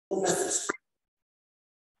Methodist.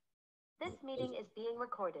 This meeting is being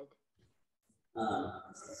recorded.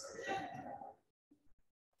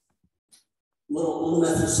 Little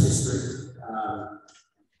Methodist history.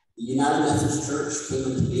 The United Methodist Church came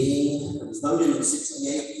into being, it was voted in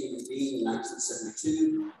 68, came into being in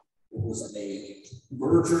 1972. It was a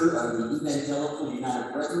merger of the Evangelical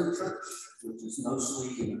United Brethren Church, which is mostly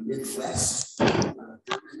in the Midwest.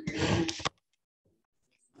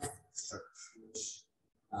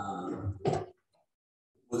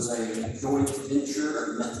 Was a joint venture of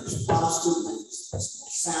the Methodist Protestant, Methodist Episcopal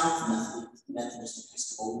South, Methodist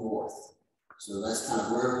Episcopal North. So that's kind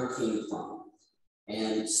of where we came from.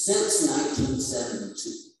 And since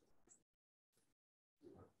 1972,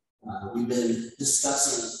 we've been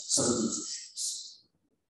discussing some of these issues.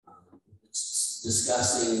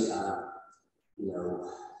 Discussing,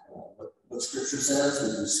 what Scripture says.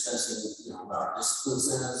 We've been discussing, what our discipline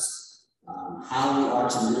says, how we are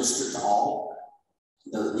to minister to all.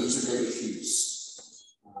 These are big issues.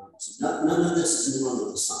 So none of this is new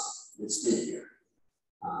under the sun. It's been here.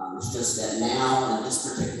 It's just that now, in this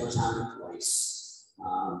particular time and place,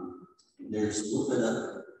 there's a little bit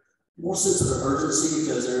of more sense of urgency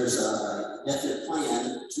because there's a definite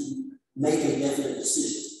plan to make a definite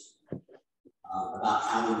decision about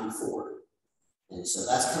how we move forward. And so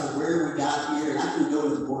that's kind of where we got here. And I can go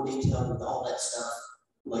into more detail with all that stuff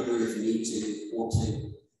later if you need to, want to.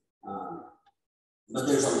 But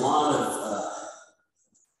there's a lot of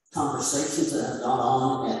conversations that have gone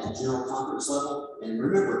on at the General Conference level. And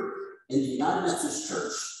remember, in the United Methodist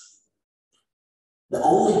Church, the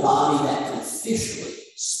only body that can officially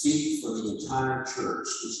speak for the entire church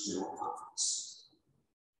is General Conference.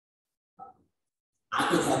 I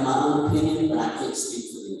could have my own opinion, but I can't speak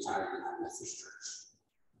for the entire United Methodist Church.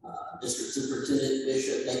 District superintendent,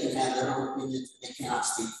 bishop, they can have their own opinion. They cannot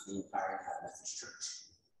speak for the entire United Methodist Church.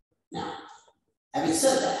 Now, having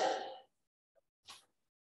said that,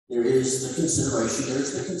 there is the consideration,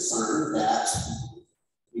 there's the concern that,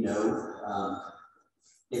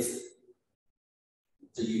 if,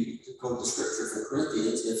 to quote the scripture from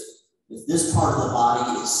Corinthians, if this part of the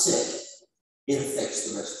body is sick, it affects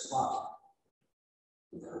the rest of the body.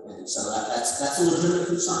 And so that's a legitimate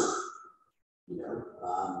concern. We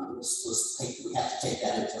have to take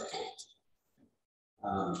that into account.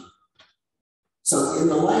 So in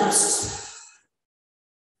the last,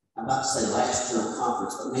 I'm about to say last General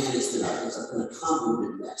Conference, but man, it's been a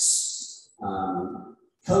convoluted mess.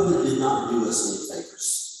 COVID did not do us any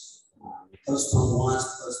favors. Postponed once,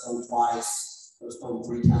 postponed twice, postponed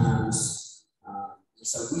 3 times. And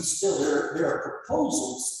so there are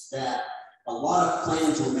proposals that a lot of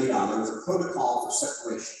plans were made on. There was a protocol for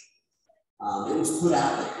separation. It was put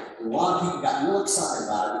out there. And a lot of people got real excited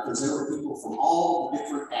about it because there were people from all the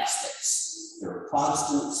different aspects. There were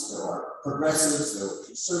Protestants, there were progressives, there were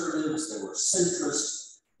conservatives, there were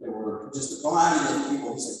centrists, there were just a variety of different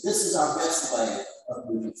people who said, this is our best way of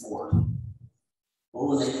moving forward. Well,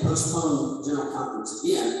 when they postponed General Conference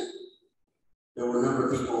again, there were a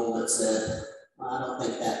number of people that said, I don't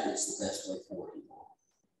think that is the best way forward anymore.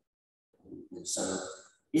 And so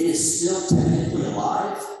it is still technically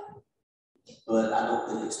alive, but I don't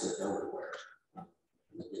think it's going to go anywhere.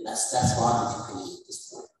 And that's Roger's opinion at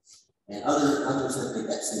this point. And others have made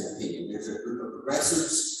that same opinion. There's a group of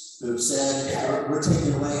progressives who have said, we're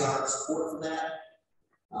taking away our support for that.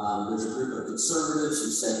 There's a group of conservatives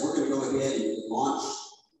who said, we're going to go ahead and launch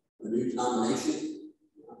a new denomination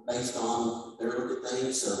based on their look at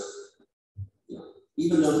things. So,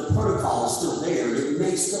 even though the protocol is still there, it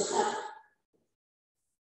may still happen.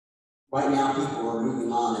 Right now, people are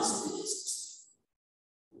moving on as if it isn't.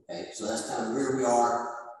 Okay, so that's kind of where we are,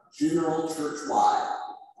 general church-wide.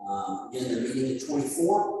 Again, they're meeting in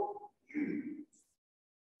 24.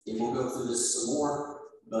 And we'll go through this some more,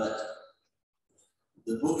 but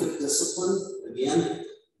the book of discipline, again,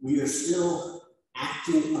 we are still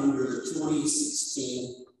acting under the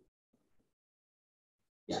 2016,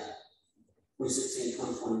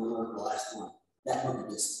 2021, the last one, that book of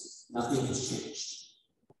discipline. Nothing has changed.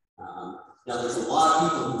 Now, there's a lot of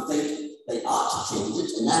people who think they ought to change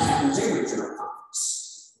it, and that happens every General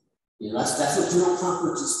Conference. That's what General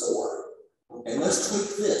Conference is for. Okay, let's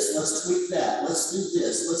tweak this, let's tweak that, let's do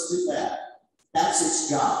this, let's do that. That's its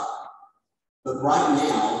job. But right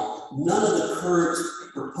now, none of the current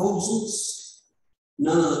proposals,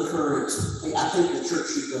 none of the current, hey, I think the church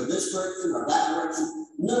should go this direction or that direction,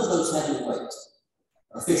 none of those have any weight,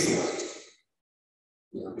 official weight.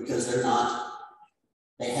 Because they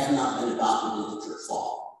have not been adopted into church law.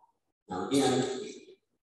 Now again,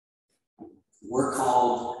 we're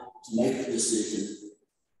called to make the decision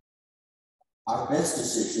our best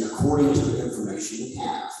decision according to the information we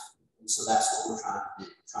have. And so that's what we're trying to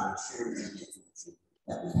do, trying to share with you the information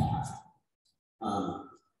that we have.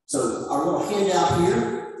 So our little handout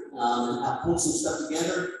here, I pulled some stuff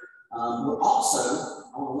together. We're also,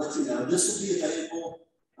 I want to let you know, this will be available.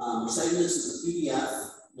 We're saving this as a PDF.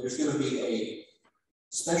 There's going to be a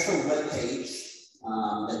special web page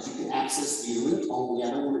that you can access via link only.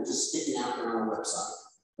 I don't want it just sticking out there on our website,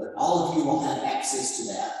 but all of you will have access to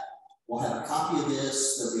that. We'll have a copy of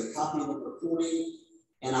this. There'll be a copy of the recording,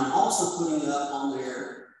 and I'm also putting up on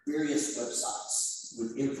there various websites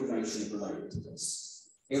with information related to this.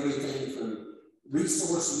 Everything from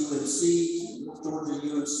Resource UMC to North Georgia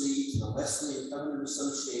UMC to the Wesleyan Covenant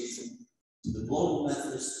Association to the Global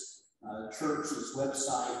Methodist Church's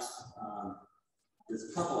website.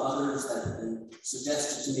 There's a couple others that have been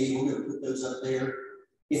suggested to me. We're going to put those up there.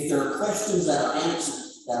 If there are questions that are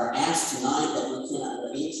asked tonight that we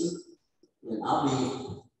cannot answer, then I'll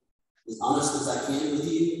be as honest as I can with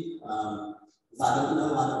you. If I don't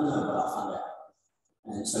know, I don't know, but I'll find out.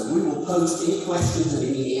 And so we will post any questions and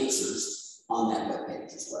any answers on that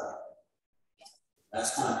webpage as well.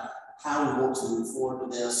 That's kind of how we want to move forward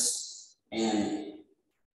with this. And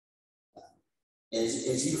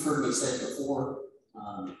as you've heard me say before,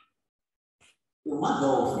 my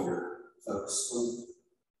goal here, folks,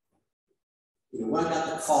 when I got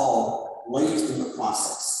the call late in the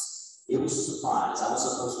process, it was a surprise. I was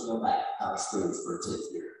supposed to go back to Powder Springs for a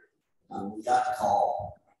 10th year. We got the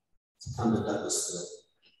call to come to Douglasville.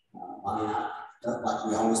 I felt like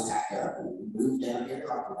we always packed up and we moved down here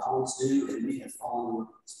like we always do, and we have fallen in love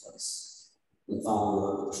with this place and fallen in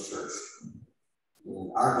love with this church.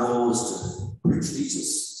 And our goal is to preach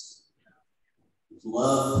Jesus, to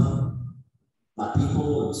love my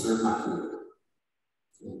people and serve my community.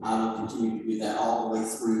 And I will continue to do that all the way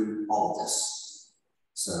through all of this.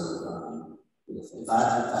 So if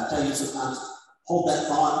I tell you sometimes, hold that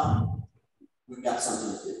thought, we've got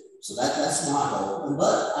something to do. So that's my goal.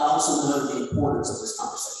 But I also know the importance of this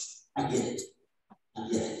conversation. I get it. I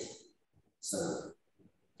get it. So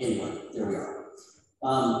anyway, there we are.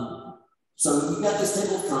 So you've got this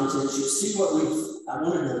table of contents. You'll see what I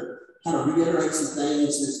wanted to kind of reiterate some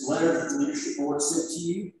things. This letter that the leadership board sent to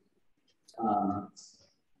you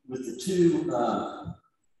with the two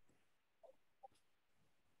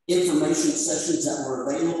information sessions that were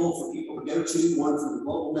available for people to go to, one from the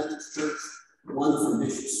Global Methodist Church, one from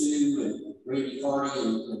Bishop Sue and Randy Carty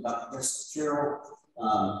and Dr. Jessica Carroll.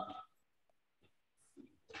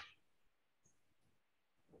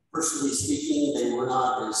 Personally speaking, they were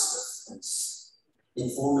not as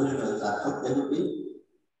informative as I hoped they would be,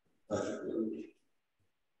 but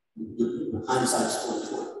hindsight's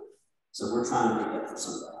 20/20. So we're trying to make up for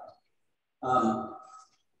some of that.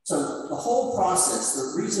 So the whole process,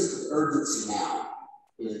 the reason for the urgency now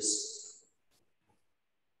is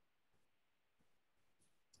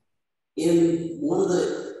in one of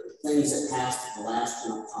the things that passed at the last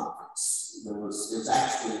general conference, there was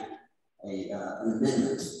actually an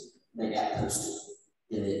amendment that got posted.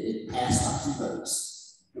 It passed by 2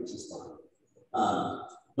 votes, which is fine.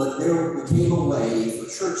 But there became a way for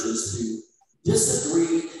churches to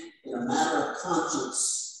disagree in a matter of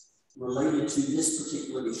conscience related to this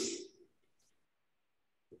particular issue.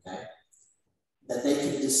 Okay? That they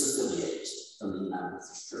could disaffiliate from the United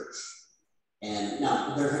Methodist Church. And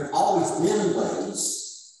now, there have always been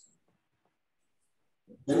ways.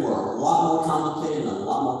 They were a lot more complicated and a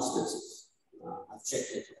lot more expensive. I've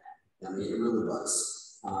checked into that. I mean, it really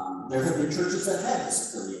was. There have been churches that have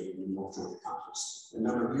disaffiliated in the North Georgia Conference a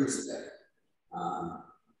number of years ago.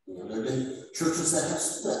 There have been churches that have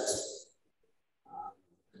split,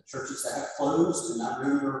 churches that have closed. And I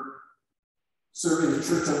remember serving a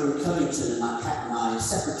church over in Covington, and my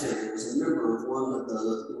secretary was a member of one of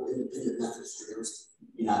the independent Methodist churches,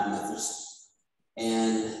 United Methodist,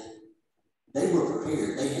 and they were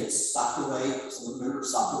prepared. They had stocked away, some of the members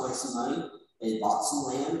stocked away some money. They had bought some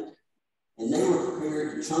land, and they were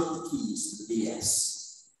prepared to chunk the keys to the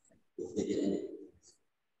DS if they didn't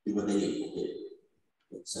do what they needed to do.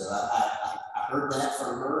 And so I heard that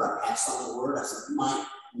from her. I passed on the word. I said, you might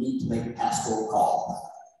need to make a pastoral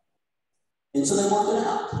call. And so they worked it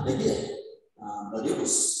out. They did. But it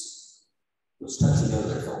was touch and go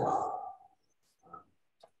there for a while.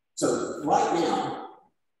 So right now,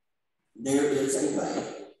 there is a way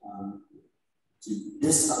to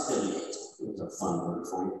disaffiliate. It's a fun word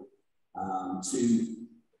for you. To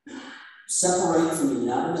separate from the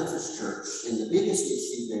United Methodist Church, and the biggest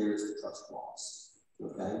issue there is the trust clause.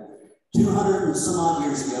 Okay? 200 and some odd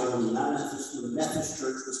years ago, when the Methodist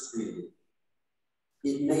Church was created,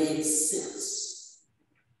 it made sense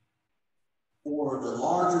for the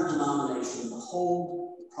larger denomination to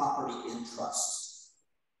hold property in trust,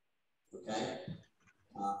 okay,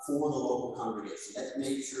 for the local congregation. That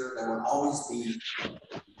made sure there would always be a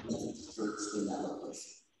church in that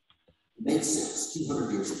location. It made sense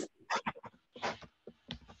 200 years ago.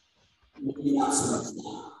 Maybe not so much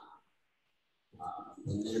now.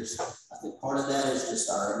 And there's, I think part of that is just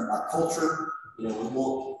our culture. You know,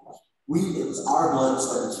 it was our blood,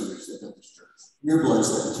 sweat, and tears that built this church. Your blood,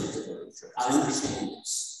 sweat, and tears that built this church. I understand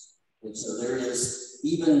this. And so there is,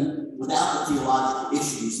 even without the theological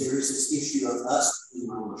issues, there is this issue of us being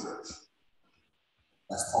our own church.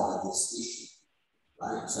 That's part of this issue,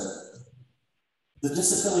 right? So the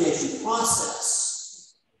disaffiliation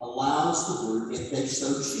process allows the group, if they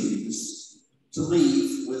so choose, to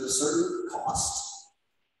leave with a certain cost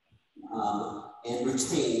and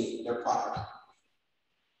retain their property.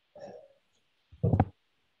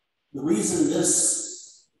 The reason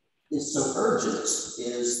this is so urgent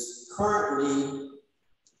is currently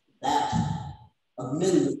that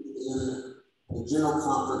amendment in the General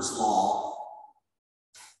Conference law,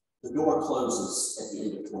 the door closes at the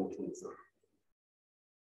end of 2023.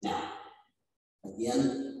 Now,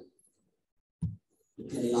 again,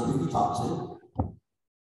 depending on who you talk to,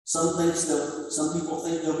 some people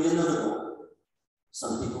think there'll be another door.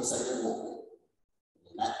 Some people say there won't be.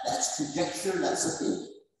 And that's conjecture, that's opinion.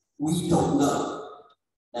 We don't know.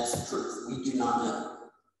 That's the truth. We do not know.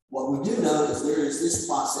 What we do know is there is this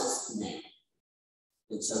process now.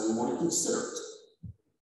 And so we want to consider it.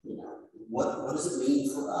 You know, what does it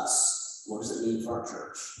mean for us? What does it mean for our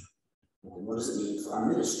church? And what does it mean for our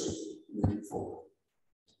ministry moving forward?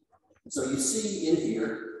 So you see in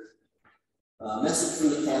here, a message from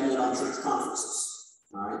the cabinet on church conferences.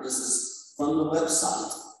 All right, this is from the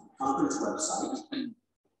website, conference website.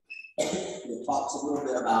 It talks a little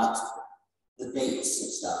bit about the dates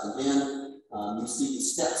and stuff. And then you see the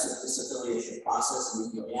steps of this affiliation process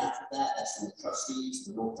immediately after that. That's from the trustees,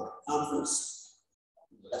 the North Church Conference.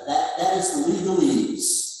 That is the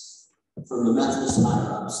legalese from the Methodist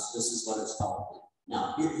higher-ups. This is what it's called.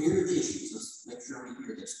 Now, here are the issues. Let's make sure we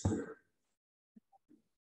hear this clearly.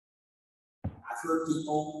 I've heard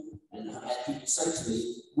people, and I've had people say to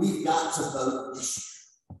me, we've got to vote this year.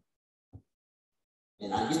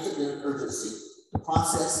 And I get the urgency. The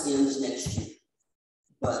process ends next year.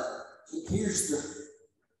 But here's the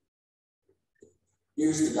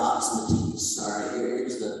dots and the T's. All right,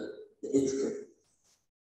 here's the intricate.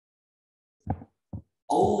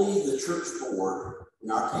 Only the church board, in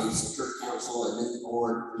our case, the church council, and then the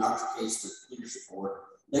board, in our case, the leadership board,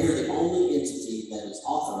 they are the only entity that is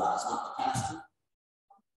authorized, not the pastor.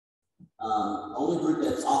 Only group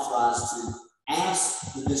that is authorized to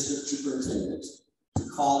ask the district superintendent to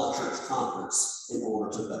call a church conference in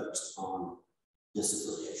order to vote on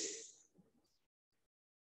disaffiliation.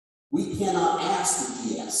 We cannot ask the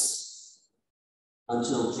DS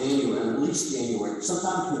until January, at least January,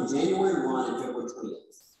 sometime between January 1 and February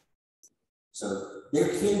 28th. So there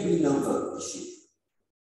can be no vote this year.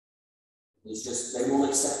 It's just, they won't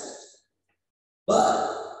accept it. But,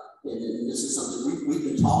 and this is something we've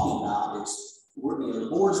been talking about, is the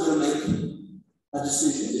board's going to make a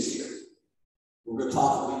decision this year. We're going to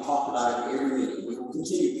talk, we talk about it every meeting. We will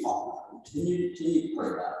continue to talk about it. We'll continue to pray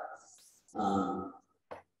about it.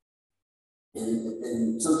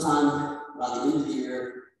 And sometime by the end of the year,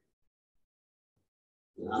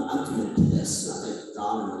 you know, I'm committed to this. And I think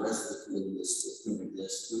John and the rest of the committee is committed to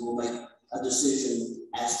this. We will make a decision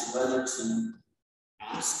as to whether to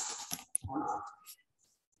ask or not.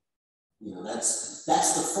 You know, that's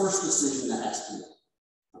the first decision that has to be made.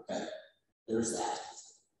 Okay, there's that.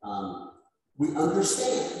 We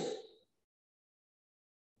understand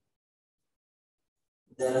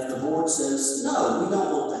that if the board says, no, we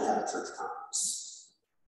don't want to have a church conference,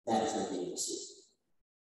 that is making a decision.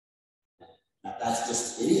 Now, that's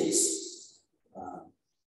just, it is.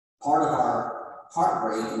 Part of our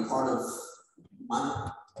heartbreak and part of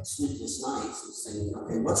my sleepless nights is saying,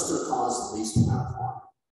 okay, what's going to cause the least amount of harm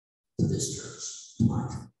to this church, to my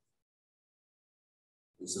church?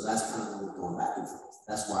 And so that's kind of where we're going back and forth.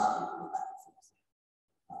 That's why I've been going back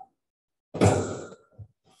and forth.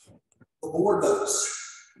 The board votes.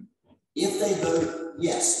 If they vote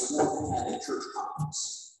yes, we want to have a church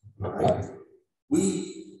conference. All right?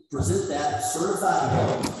 We present that certified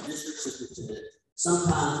to the district superintendent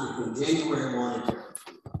sometime between January 1 and February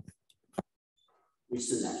 2. We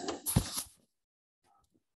send that to them.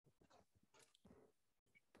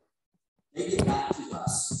 They get back to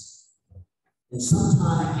us. And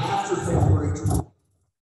sometime after February 20, we'll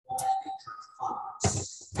have a church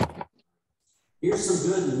conference. Here's some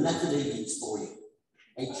good methodologies for you.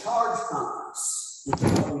 A charge conference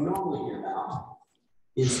what we normally hear about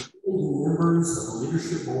is members of the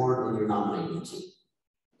leadership board and your nominating team.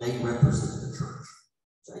 They represent the church.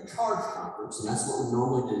 So a charge conference, and that's what we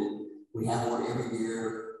normally do. We have one every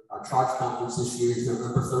year. Our charge conference this year is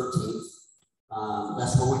November 13th.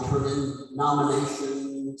 That's where we turn in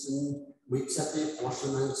nominations and we accept the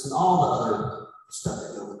apportionments and all the other stuff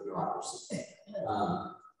that goes with bureaucracy.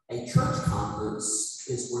 A church conference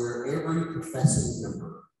is where every professing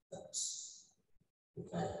member goes.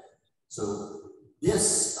 Okay, so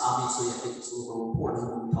this obviously I think is a little important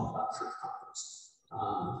when we talk about church conference.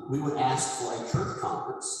 We would ask for a church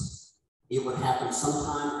conference. It would happen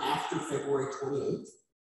sometime after February 28th.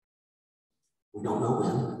 We don't know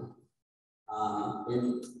when.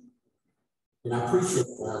 And I appreciate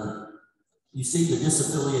you see the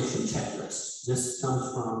disaffiliation checklist. This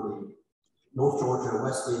comes from the North Georgia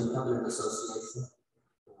Wesleyan Covenant Association.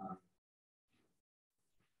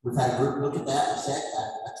 We've had a group look at that and check. I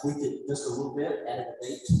tweaked it just a little bit, added a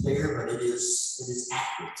date there, but it is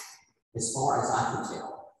accurate as far as I can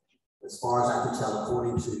tell. As far as I can tell,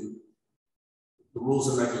 according to the rules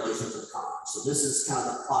and regulations of the conference. So this is kind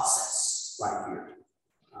of the process right here.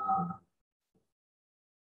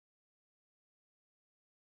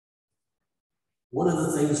 One of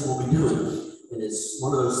the things we'll be doing, and it's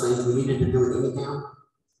one of those things we needed to do it anyhow.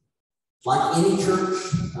 Like any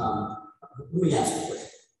church, let me ask you a question.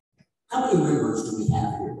 How many members do we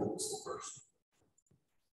have here at Douglasville First?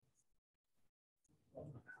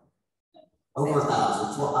 Over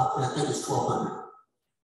 1,000. I think it's 1,200.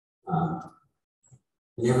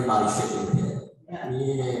 And everybody's shaking their head.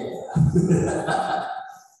 Yeah.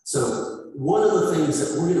 So one of the things that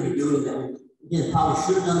we're going to be doing that we, again, probably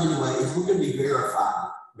should have done anyway is we're going to be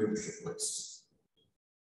verifying membership lists.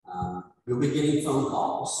 You'll be getting phone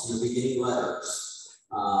calls. You'll be getting letters.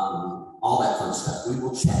 All that fun stuff. We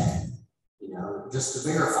will check, just to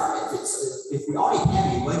verify if we already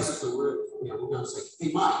have you. Basically, we're going to say,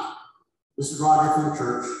 hey, Mike, this is Roger from the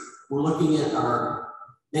church. We're looking at our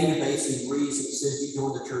database and agrees and it says you go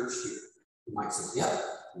to church here. You might say, yep.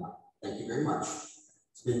 Thank you very much.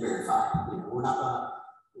 It's been verified. We're not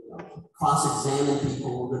going to cross-examine people.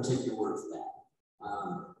 We're going to take your word for that.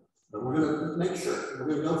 But we're going to make sure. We're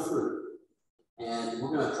going to go through. And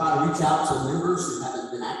we're going to try to reach out to members who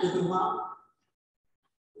haven't been active in a while.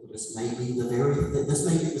 This may be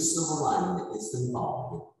the silver lining that gets them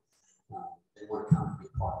involved. They want to come and be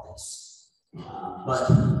part of this. But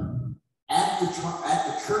at the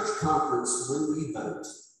church conference, when we vote,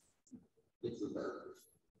 if we vote,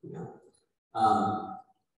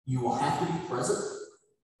 you will have to be present.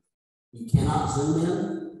 You cannot Zoom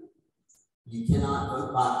in. You cannot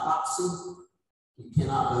vote by proxy. You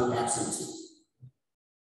cannot vote absentee.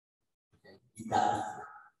 Okay, you've got to be there.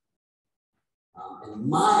 And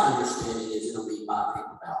my understanding is it'll be by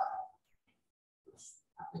paper ballot.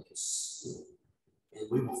 I think it's, and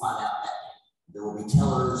we will find out that day. There will be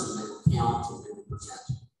tellers and they will count and they will present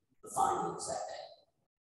the findings that day.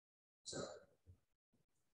 So,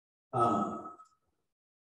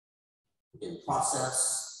 again, process.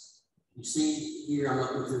 You see here, I'm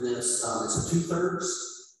looking through this. It's a 2/3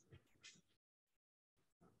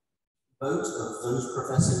 vote of those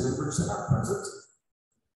professing members that are present.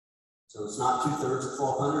 So it's not 2/3 of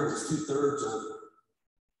 1,200, it's 2/3 of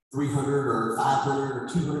 300 or 500 or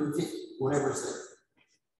 250, whatever's there.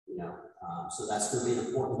 So that's going to be an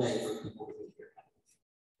important day for people to be here.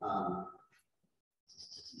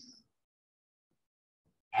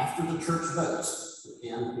 After the church votes,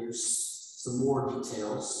 again, here's some more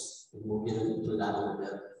details, and we'll get into that a little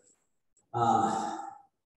bit.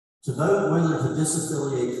 To vote whether to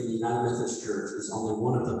disaffiliate from the United Methodist Church is only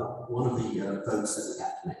one of the votes that we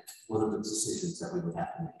have to make, one of the decisions that we would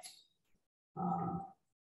have to make.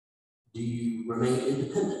 Do you remain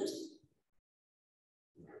independent?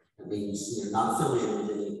 That means you're not affiliated with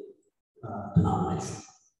any denomination.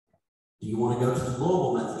 Do you want to go to the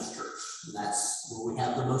Global Methodist Church? And that's where we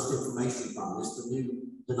have the most information from, is the new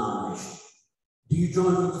denomination. Do you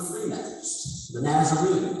join with the Free Methodists, the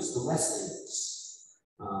Nazarenes, the Wesleyans?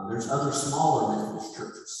 There's other smaller Methodist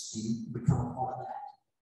churches. Do you become a part of that?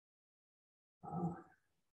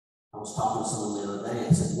 I was talking to someone the other day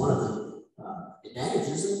and said one of the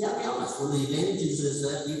advantages, and you got to be honest, one of the advantages is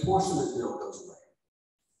that the apportionment bill goes away.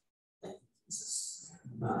 Thank you, Jesus.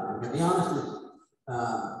 I'm going to be honest with you.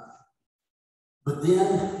 But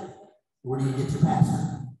then, where do you get your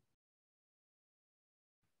pastor?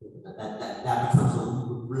 That becomes a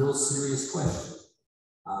real serious question.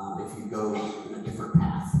 If you go in a different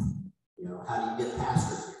path, how do you get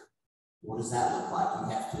pastor here? What does that look like?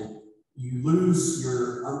 You lose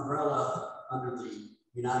your umbrella under the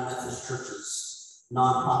United Methodist Churches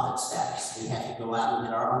nonprofit status. We have to go out and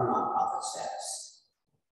get our own nonprofit status.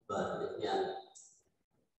 But again,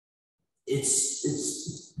 it's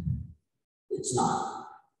not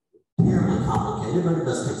terribly complicated, but it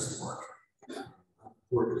does take some work. I've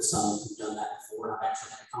worked with some who've done that before, and I've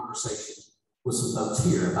actually had a conversation with some folks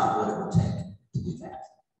here about what it would take to do that.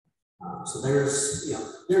 So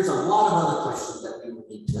there's a lot of other questions that we would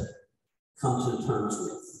need to come to terms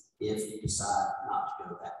with if you decide not to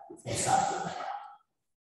go that, if you decide to go that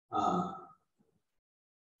route.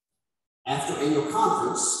 After annual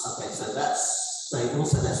conference, okay, so we'll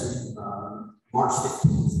say that's March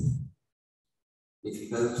 15th. If you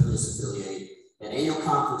vote to disaffiliate, at annual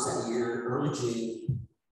conference that year, early June,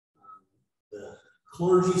 the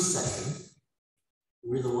clergy session,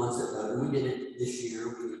 we're the ones that voted. We did it this year.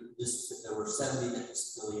 There were 70 that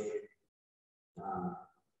disaffiliated.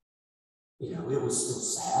 It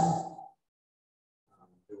was sad.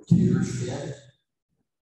 There were tears shed,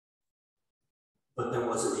 but there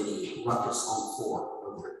wasn't any ruckus on the floor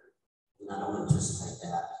over it, and I don't anticipate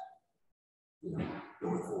that,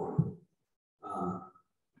 going forward.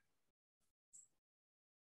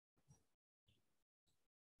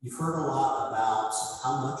 You've heard a lot about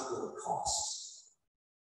how much will it cost.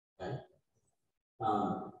 Okay.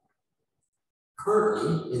 Currently,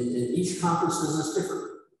 in each conference business different.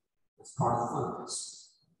 That's part of the fun of this.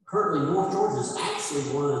 Currently, North Georgia is actually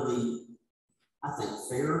one of the, I think,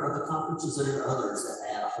 fairer of the conferences. There are others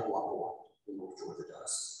that add a whole lot more than North Georgia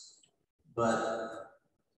does. But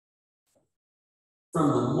from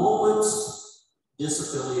the moment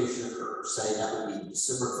disaffiliation occurs, say that would be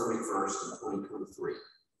December 31st of 2023,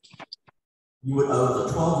 you would owe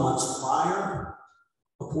the 12 months prior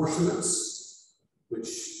apportionments, which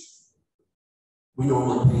we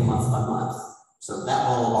normally pay month by month. So that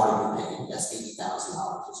will have already been paid. That's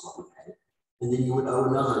 $80,000 is what we paid. And then you would owe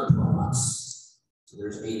another 12 months. So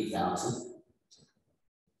there's $80,000.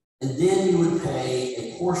 And then you would pay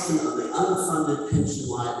a portion of the unfunded pension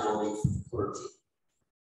liability for clergy,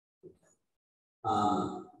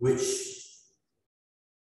 which,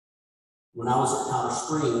 when I was at Powder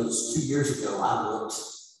Springs 2 years ago, I looked,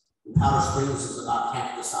 and Powder Springs is about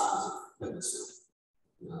half the size of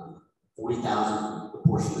Douglasville. 40,000, the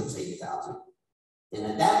portion that's 80,000. And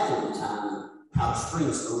at that point in time, Powder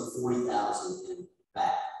Springs owed 40,000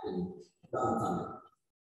 back in the unfunded.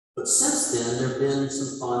 But since then, there have been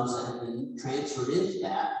some funds that have been transferred into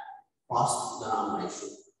that cross denomination.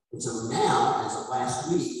 And so now, as of last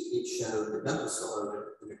week, it showed that Douglasville owed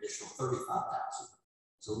an additional 35,000.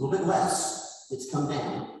 So a little bit less, it's come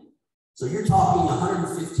down. So you're talking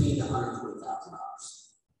 $115,000 to $120,000.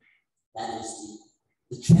 That is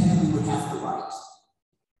the check we would have to write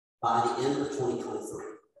by the end of 2023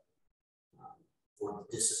 for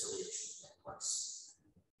the disaffiliation of that place.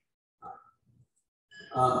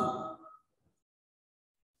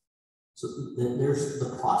 So then there's the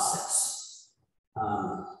process.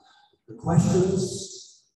 The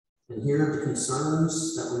questions, and here are the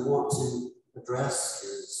concerns that we want to address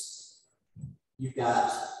is, you've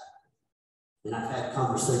got, and I've had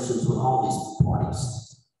conversations with all these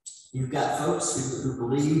parties, you've got folks who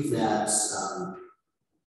believe that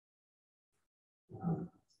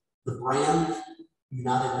the brand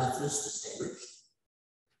United Methodist is damaged,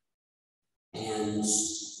 and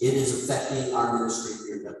it is affecting our ministry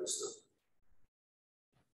here in Douglasville.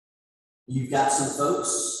 You've got some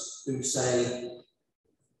folks who say,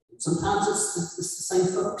 sometimes it's the same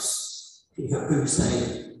folks, who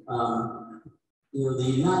say, the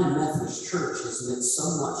United Methodist Church has meant so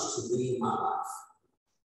much to me in my life.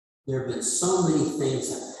 There have been so many things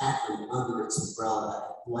that have happened under its umbrella that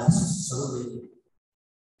have blessed so many people.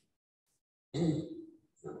 And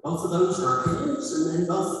both of those are opinions, and then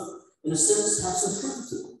both, in a sense, have some truth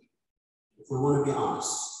to them, if we want to be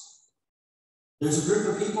honest. There's a group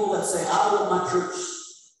of people that say, I want my church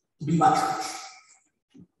to be my church.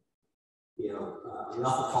 We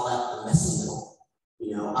often call that the messy middle.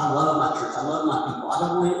 I love my church, I love my people. I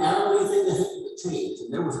don't want anything to change. And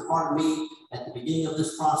there was a part of me at the beginning of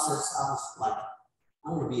this process, I was like, I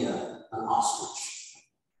want to be an ostrich.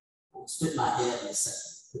 I want to stick my head and say,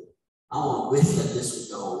 I want to wish that this would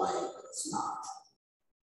go away, but it's not.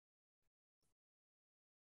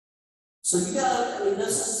 So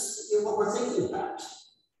this is what we're thinking about.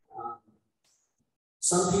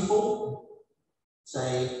 Some people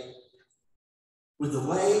say, with the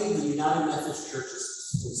way the United Methodist Church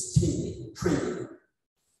is trending,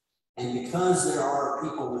 and because there are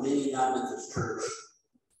people within the United Methodist Church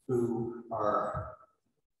who are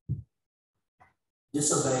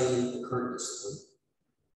disobeying the current discipline,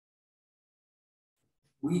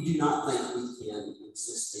 we do not think we can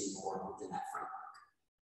exist anymore within that framework.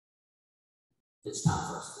 it's time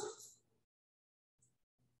for us to leave.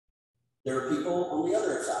 There are people on the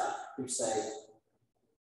other side who say,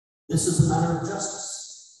 this is a matter of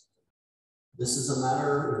justice. This is a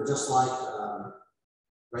matter just like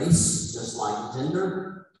race, just like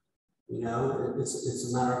gender. You know, it's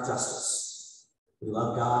a matter of justice. We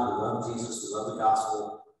love God, we love Jesus, we love the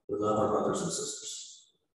gospel, we love our brothers and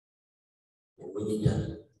sisters. And we need to,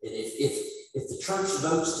 and if the church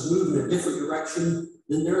votes to move in a different direction,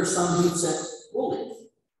 then there are some who said, we'll leave.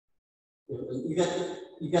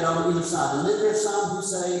 You got on either side. And then there's some who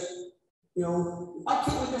say, you know, why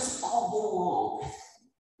can't we just all get along?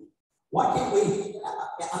 Why can't we,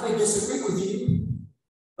 I may disagree with you,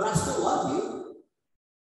 but I still love you.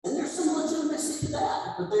 And there's some legitimacy to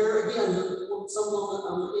that. But there again, some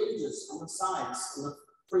on the edges, on the sides, on the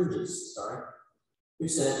fringes, who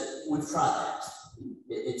said, we've tried that.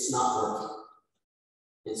 It's not working.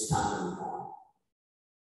 It's time to move on.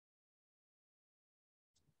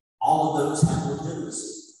 All of those have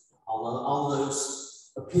legitimacy. All of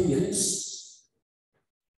those opinions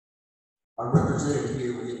are represented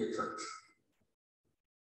here within your church.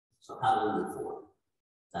 So how do we move forward?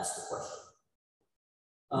 That's the question.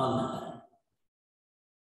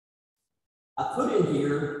 I put in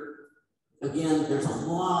here, again, there's a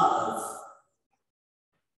lot of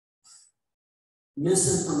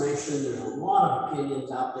misinformation. There's a lot of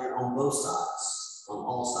opinions out there on both sides, on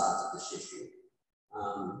all sides of this issue.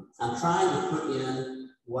 I'm trying to put in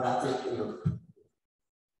what I think, you know,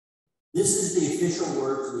 this is the official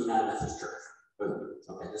word for the United Methodist Church. Boom.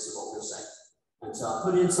 Okay, this is what we're saying. And so I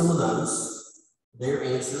put in some of those, their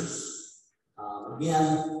answers. Again,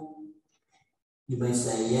 you may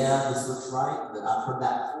say, yeah, this looks right, but I've heard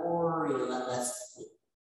that before, you know,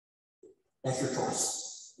 that's your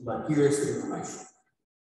choice. But here's the information.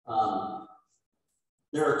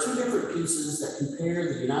 There are two different pieces that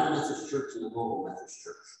compare the United Methodist Church and the Global Methodist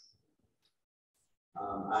Church.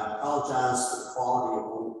 I apologize for the quality of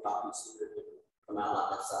one of the copies here that come out like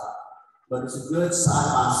that side, but it's a good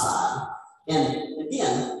side by side. And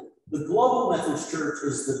again, the Global Methodist Church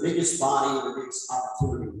is the biggest body, the biggest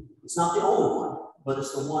opportunity. It's not the only one, but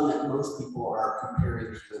it's the one that most people are comparing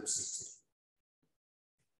UMC to.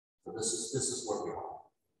 So this is where we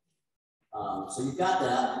are. So you've got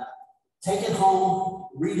that. Take it home,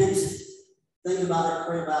 read it, think about it,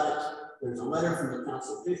 pray about it. There's a letter from the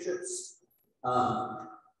Council of Bishops. I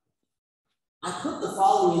put the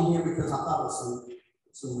following in here because I thought it was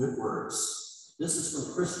some good words. This is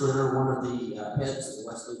from Chris Ritter, one of the heads of the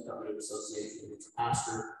Wesleyan Covenant Association. He's a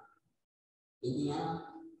pastor, Indiana,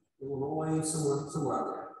 Illinois, somewhere out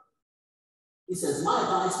there. He says, my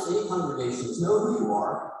advice to any congregation is know who you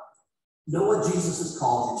are, know what Jesus has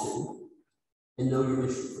called you to, and know your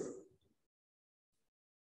mission field.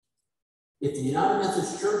 If the United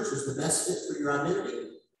Methodist Church is the best fit for your identity,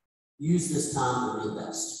 use this time to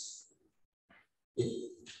reinvest.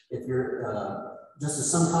 If you're, just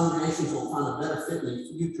as some congregations will find a better fit in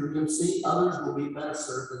the future UMC, others will be better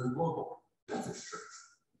served in the Global Methodist Church.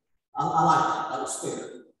 I like that. That was fair.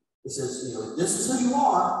 It says, you know, if this is who you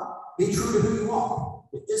are, be true to who you are.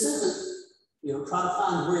 If this isn't, you know, try to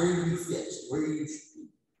find where you fit, where you should be.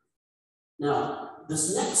 Now,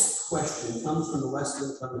 this next question comes from the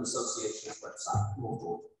Wesleyan Covenant Association's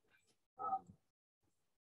website.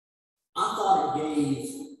 I thought it gave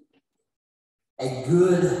a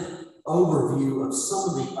good overview of some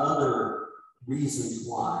of the other reasons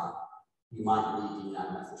why you might leave the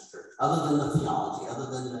United Methodist Church, other than the theology, other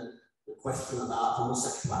than the question about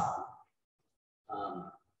homosexuality.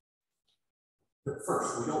 But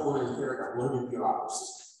first, we don't want to inherit a bloated bureaucracy.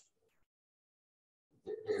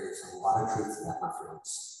 There's a lot of truth in that, my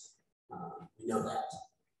friends. We know that.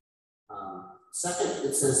 Second,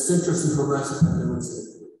 it says centrist and progressive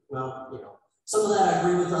tendencies. Well, you know, some of that I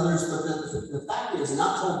agree with others, but the fact is, and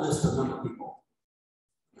I've told this to a number of people,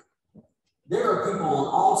 there are people on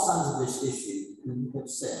all sides of this issue who have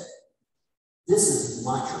said, this is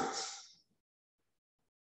my church.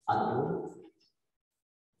 I don't know.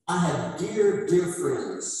 I have dear, dear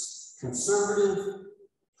friends, conservative,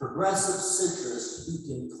 progressive centrists who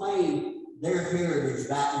can claim their heritage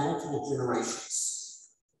back multiple generations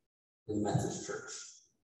in the Methodist Church.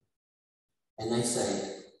 And they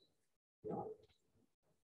say, you know,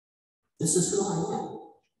 this is who I am.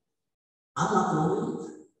 I'm not going to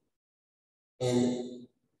leave. And,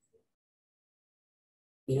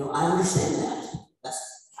 you know, I understand that.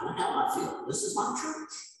 That's kind of how I feel. This is my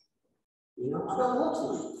church. You know, I don't want to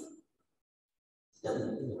leave.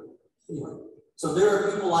 Anyway, so there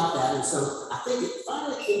are people like that. And so I think it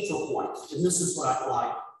finally came to a point, and this is what I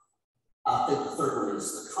like. I think the third one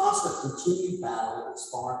is the cost of continued battle is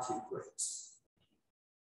far too great.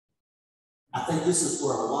 I think this is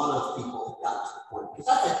where a lot of people have gotten to the point, because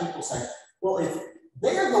I've had people say, well, if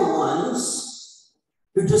they're the ones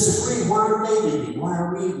who disagree, why are they leading? Why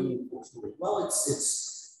are we being forced to lead? Well,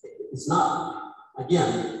 it's not.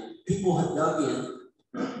 Again, people have dug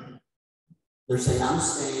in. They're saying, I'm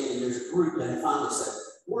staying, and there's a group that finally said,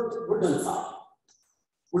 we're done fighting.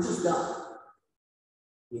 We're just done.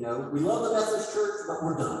 You know, we love the Methodist Church, but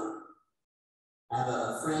we're done. I have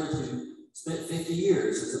a friend who spent 50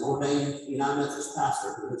 years as an ordained United Methodist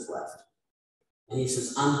pastor who has left. And he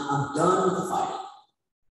says, I'm done with the fighting.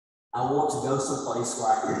 I want to go someplace where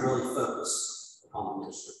I can really focus on the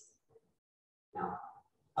ministry. Now,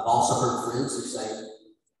 I've also heard friends who say,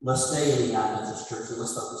 let's stay in the United Methodist Church and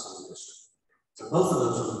let's focus on the ministry. So both of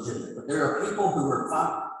those are legitimate, but there are people who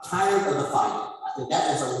are tired of the fighting. I think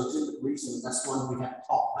that is a legitimate reason. That's one we haven't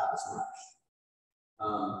talked about as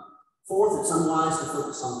much. Fourth, it's unwise to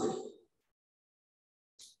focus on me.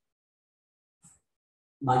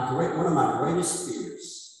 One of my greatest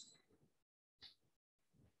fears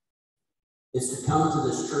is to come to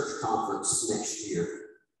this church conference next year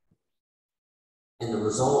and the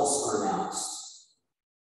results are announced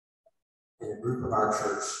and a group of our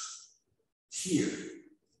church cheer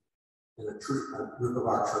and a group of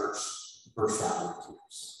our church burst out into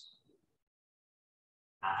tears.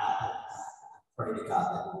 I pray to God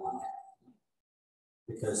that will not happen,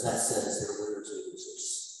 because that says they're winners and losers.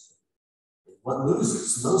 And what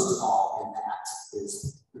loses most of all in that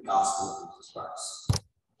is the gospel of Jesus Christ.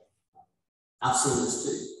 I've seen this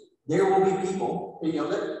too. There will be people,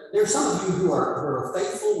 there are some of you who are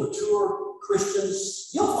faithful, mature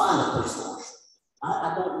Christians. You'll find a place to worship.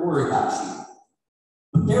 I don't worry about you.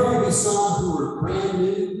 But there will be some who are brand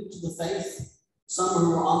new to the faith, some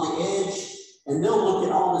who are on the edge, and they'll look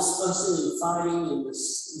at all this fussing and fighting and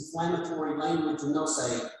this inflammatory language, and they'll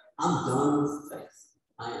say, I'm done with faith.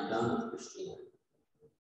 I am done with Christianity.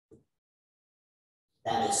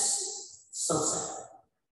 That is so sad.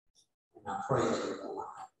 And I pray that it will not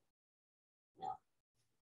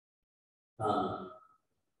happen.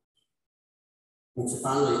 And so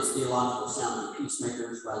finally, it's theological sounding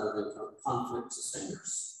peacemakers rather than conflict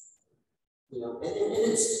sustainers.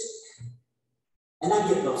 And I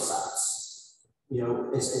get both sides.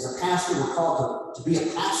 As a pastor, we're called to be a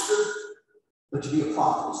pastor, but to be a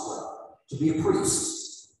prophet as well, to be a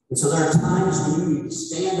priest. And so there are times when you need to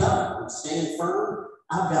stand up and stand firm.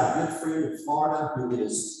 I've got a good friend in Florida who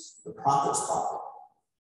is the prophet's prophet.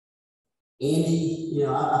 Andy,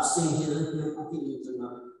 I've seen him, I think he was in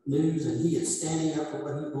the news, and he is standing up for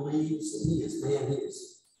what he believes, and he is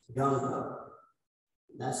gung-ho.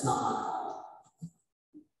 That's not my call.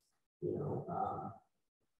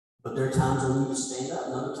 But there are times when you need to stand up,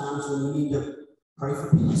 and other times when you need to pray for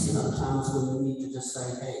peace, and other times when you need to just say,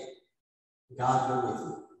 hey, God, go with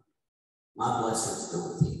you. My blessings go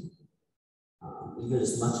with you. Even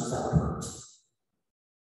as much as that would hurt.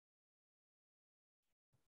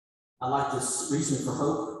 I like this reason for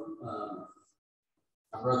hope.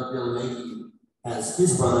 My brother Billy Mayhew has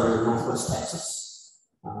his brother in Northwest Texas.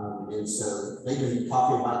 And so they've been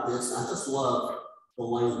talking about this. I just love the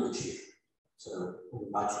language here. So I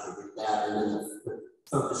invite you to read that, and then the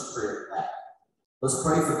focused prayer for that. Let's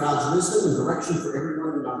pray for God's wisdom and direction for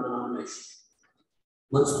everyone in our denomination.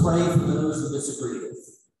 Let's pray for those who disagree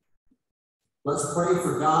with. Let's pray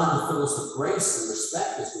for God to fill us with grace and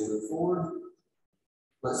respect as we move forward.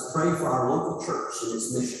 Let's pray for our local church and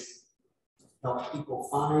its mission. Help people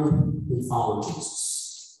find and follow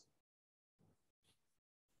Jesus.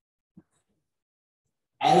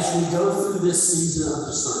 As we go through this season of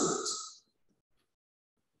discernment,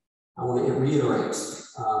 I want to reiterate,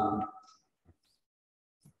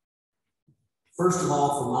 first of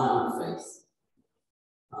all, for my own faith,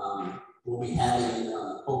 we'll be having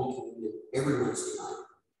Holy Communion every Wednesday night,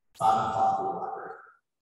 5 o'clock in the library.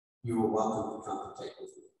 You are welcome to come partake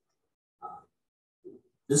with me.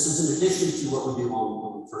 This is in addition to what we do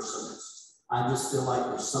on first Sundays. I just feel like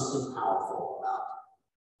there's something powerful about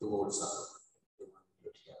the Lord's Supper that we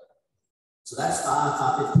put together. So that's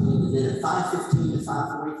 5:15, and then at 5:15 to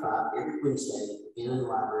 5:45 every Wednesday, again in the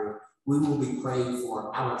library, we will be praying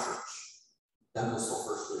for our church, Douglasville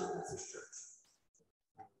First United Methodist Church.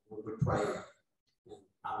 We'll be praying, and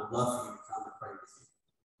I would love for you to come and pray with me,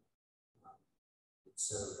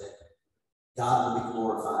 so that God will be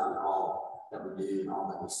glorified in all that we do and all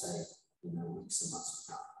that we say in the weeks and months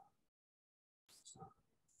to come. So,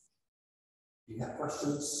 do you have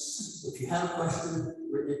questions? If you have a question,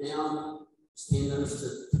 write it down, stand those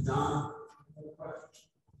to John.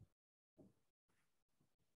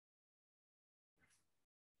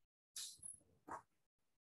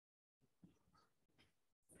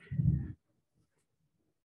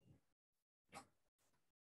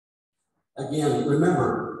 again,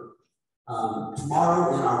 remember,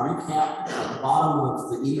 tomorrow in our recap at the bottom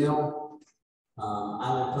of the email,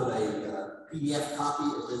 I will put a PDF copy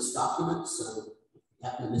of this document, so if you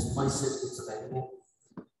happen to misplace it, it's available.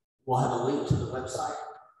 We'll have a link to the website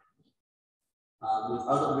with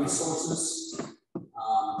other resources,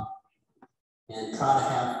 and try to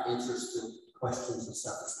have answers to questions and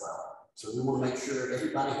stuff as well. So we want to make sure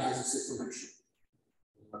everybody has this information.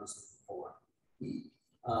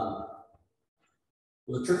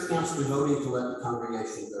 The church council will be voting to let the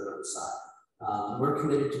congregation vote on the side. We're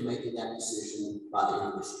committed to making that decision by the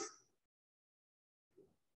end of this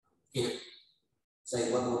year. Can't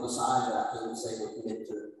say what we'll decide, but I can say we're committed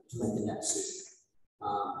to making that decision.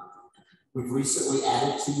 We've recently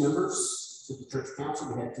added 2 members to the church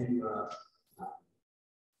council. We had 2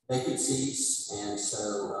 vacancies, and so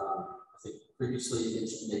I think previously you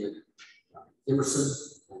mentioned David Emerson,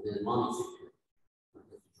 and then Monty Ficker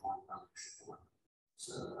joined foundation.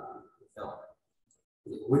 So we felt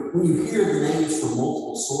when you hear the names from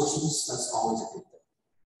multiple sources, that's always a good thing.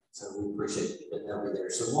 So we appreciate that they'll be there.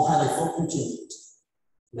 So we'll have a full contingent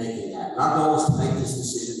making that. And our goal is to make this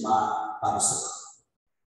decision by December.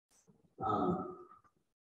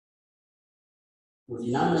 With the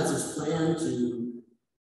United Methodist plan to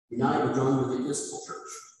unite or join with the Episcopal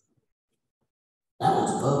Church. That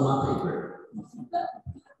one's above my pay grade.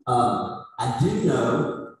 I do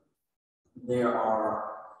know there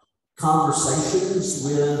are conversations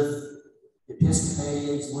with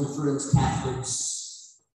Episcopalians, Lutherans,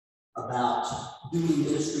 Catholics about doing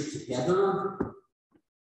ministry together,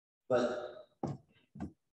 but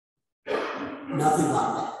nothing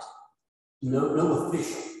like that. No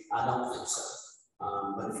official, I don't think so.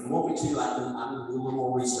 But if you want me to, I can do a little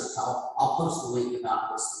more research. I'll post a link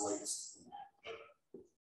about what's the latest.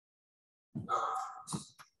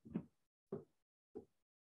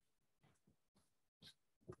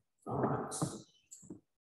 All right.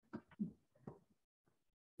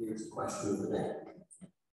 Here's the question of the day.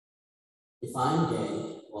 If I'm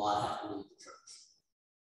gay, will I have to leave the church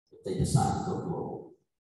if they decide to go global?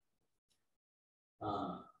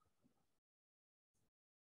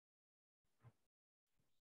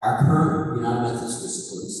 Our current United Methodist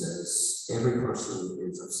discipline says every person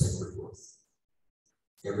is of sacred worth.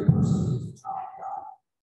 Every person is a child of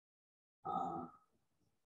God.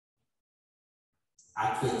 I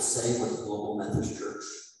can't say what the Global Methodist Church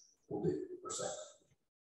will do, per se.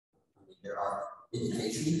 I mean, there are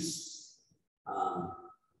indications.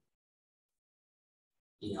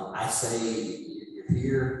 You know, I say you're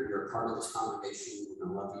here, you're a part of this congregation, we're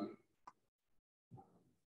going to love you.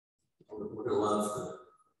 We're going to love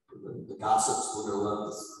the gossips, we're going to love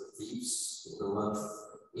the thieves, we're going to love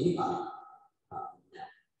anybody. Now,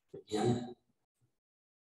 again,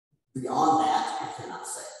 beyond that, I cannot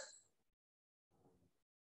say.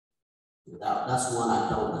 That's one I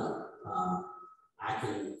don't know. I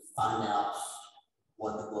can find out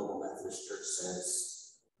what the Global Methodist Church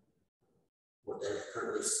says, what they're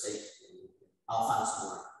currently stating. I'll find some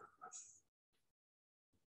more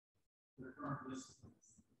information.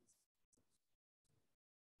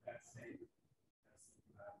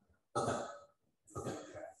 Okay.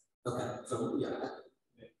 So yeah.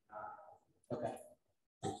 Okay.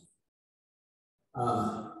 Thank you.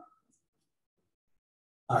 All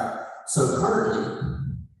right. So currently,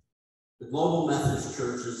 the Global Methodist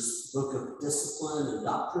Church's Book of Discipline and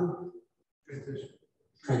Doctrine. Transition.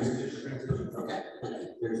 Okay.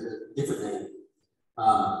 There's a different name.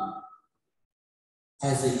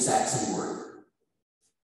 Has the exact same word.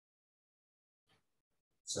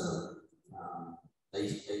 So they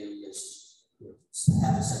just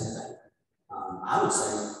have the same thing. I would say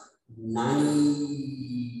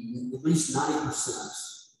at least 90%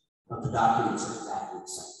 of the documents are exactly the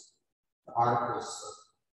same. The articles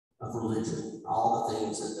of religion, all the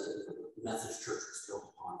things that the Methodist Church was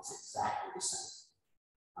built upon is exactly the same.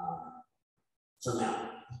 So now,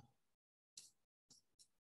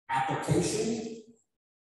 application,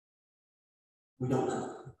 we don't know.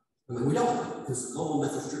 I mean, we don't know because the Global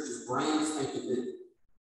Methodist Church is brand spanking new.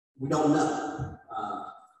 We don't know.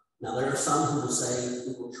 Now, there are some who will say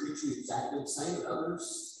we will treat you exactly the same, but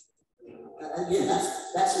others, again,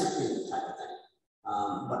 that's an opinion type of thing.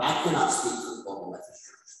 But I cannot speak for the Global Methodist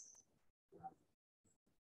Church.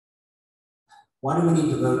 Why do we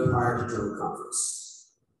need to vote prior to General Conference?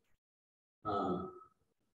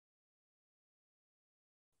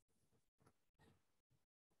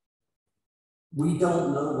 We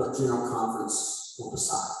don't know what General Conference will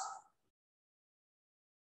decide.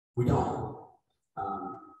 We don't.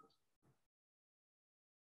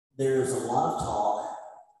 There's a lot of talk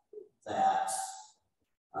that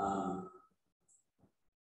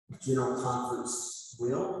General Conference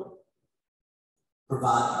will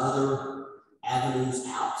provide other avenues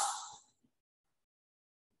out.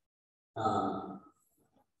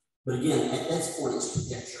 But again, at this point, it's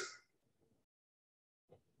conjecture.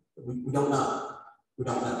 We don't know. We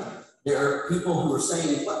don't know. There are people who are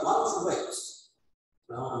saying, why don't you wait?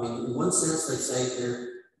 Well, I mean, in one sense, they say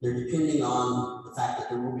they're depending on the fact that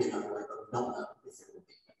there will be another way, but we don't know if there will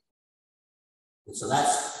be. And so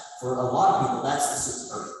that's, for a lot of people, that's the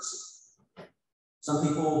sense of urgency. Some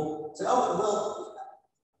people say, oh, well,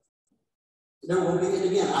 there will be, and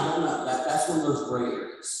again, I don't know. That's one of those gray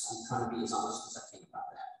areas. I'm trying to be as honest as I can about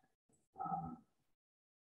that.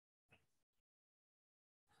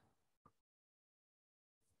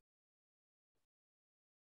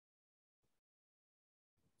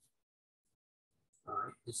 All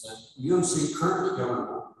right, it's a UMC currently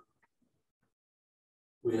governable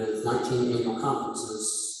with 19 annual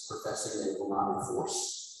conferences professing they will not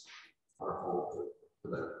enforce our whole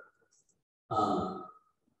vote.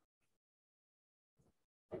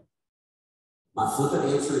 My flippant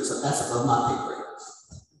answer is that's above my pay grade,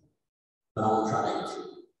 but I won't try to answer it.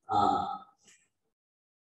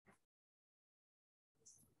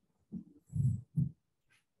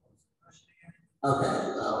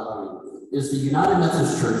 Is the United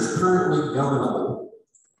Methodist Church currently governable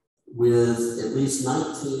with at least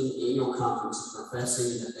 19 annual conferences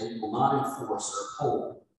professing that they will not enforce or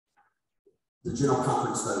uphold the General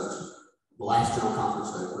Conference vote, the last General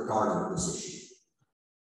Conference vote regarding this issue?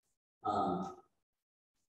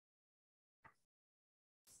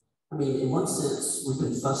 I mean, in one sense, we've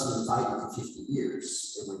been fussing and fighting for 50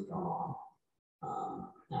 years and we've gone on.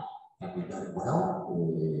 Now, have we done it well?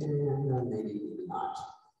 Maybe not.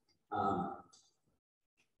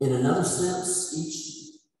 In another sense,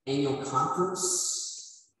 each annual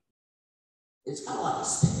conference, it's kind of like a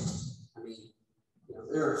state. I mean, you know,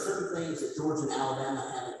 there are certain things that Georgia and Alabama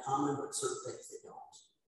have in common, but certain things they don't.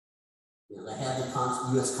 You know, they have the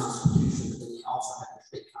U.S. Constitution, but then they also have their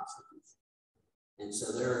state constitution. And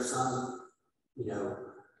so there are some, you know,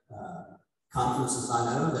 conferences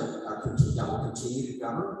I know that will continue to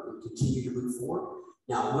govern and continue to move forward.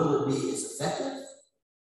 Now, will it be as effective?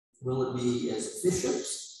 Will it be as efficient?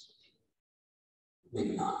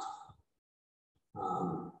 Maybe not.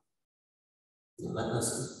 You know,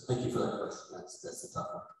 thank you for that question. That's a tough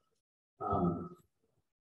one.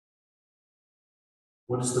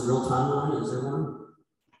 What is the real timeline? Is there one?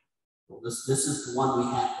 Well, this is the one we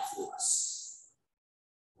have before us.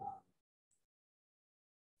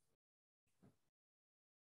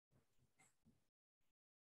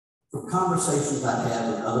 From conversations I've had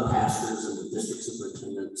with other pastors and with district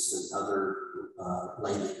superintendents and other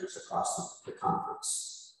lay leaders across the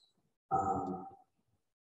conference,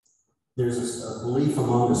 there's a belief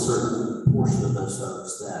among a certain portion of those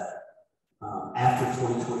folks that after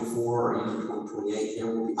 2024 or even 2028, there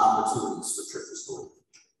will be opportunities for churches to leave.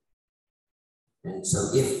 And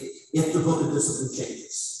so if the book of discipline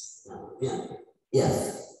changes, now again,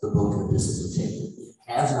 if the book of discipline changes, it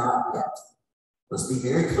has not yet. Let's be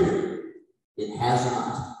very clear, it has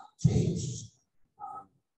not changed.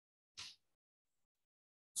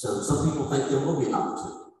 So some people think there will be an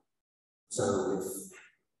opportunity. So if,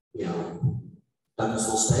 you know,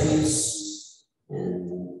 Douglasville stays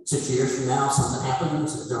and 6 years from now something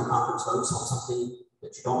happens and the General Conference votes on something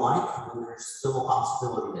that you don't like, then there's still a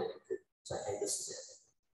possibility that you could say, hey, this is it.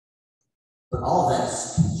 But all of that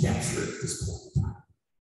is conjecture at this point in time.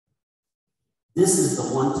 This is the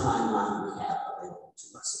one timeline we have available to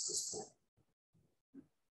us at this point.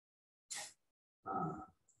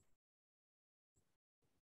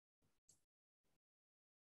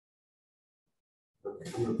 Okay,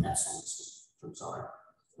 I'm going to pass on this one. I'm sorry.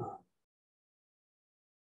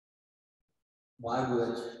 Why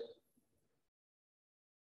would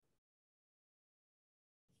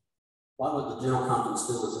the General Conference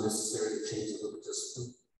feel it's necessary to change the book of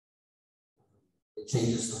discipline? It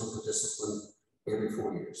changes the book of discipline every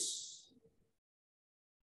 4 years.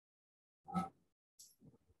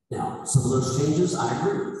 Now, some of those changes I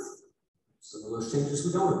agree with. Some of those changes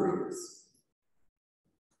we don't agree with.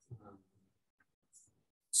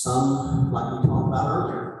 Some, like we talked about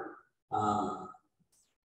earlier,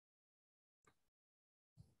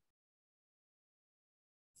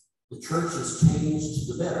 the church has changed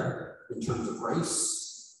to the better in terms of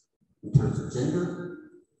race, in terms of gender,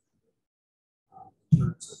 in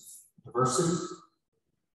terms of diversity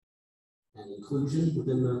and inclusion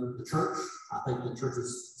within the church. I think the church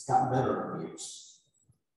has gotten better over the years.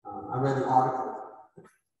 I read an article.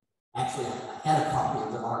 Actually, I had a copy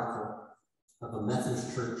of the article of a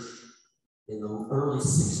Methodist church in the early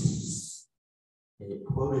 60s and it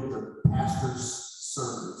quoted the pastor's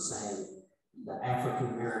sermon saying that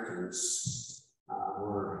African Americans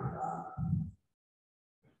were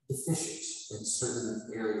deficient in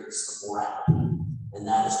certain areas of morality, and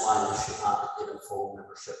that is why they should not be given full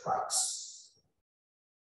membership rights.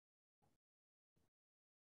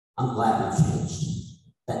 I'm glad we've changed.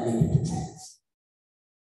 That needed to change.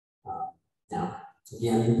 Now,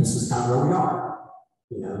 again, this is kind of where we are.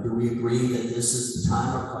 You know, do we agree that this is the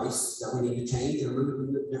time or place that we need to change and move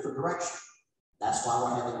in a different direction? That's why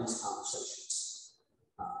we're having these conversations.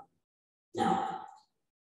 Now,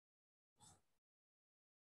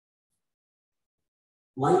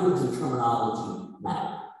 language and terminology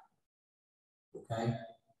matter. Okay.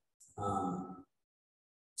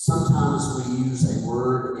 Sometimes we use a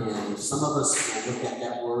word, and some of us will look at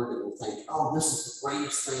that word and will think, "Oh, this is the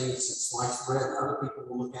greatest thing since sliced bread." And other people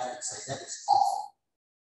will look at it and say, "That is awful."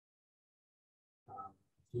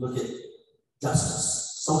 You look at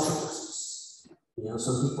justice, social justice. You know,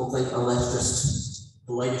 some people think, "Oh, that's just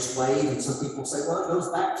the latest wave," and some people say, "Well, it goes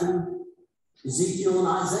back to Ezekiel and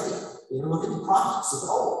Isaiah." You know, look at the prophets of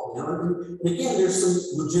old. You know, and again, there's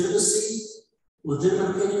some legitimate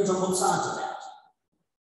opinions on both sides of that.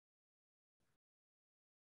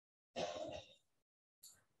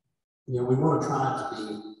 You know, we want to try to be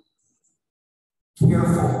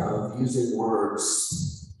careful of using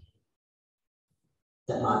words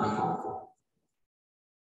that might be harmful.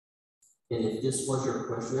 And if this was your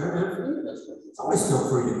question, or if any of those questions, always feel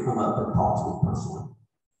free to come up and talk to me personally.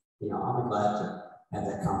 You know, I'll be glad to have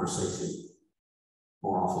that conversation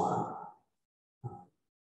more offline.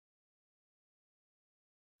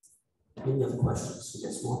 Any other questions?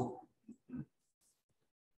 Yes, more?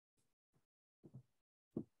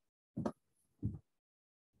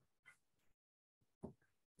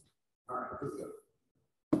 All right, here we go.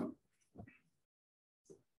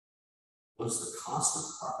 What's the cost of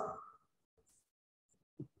the property?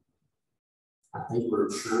 I think we're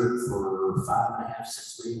insured for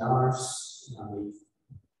 $5.5–6 million.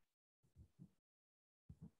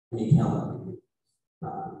 I need help.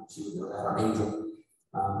 She would know that, our angel.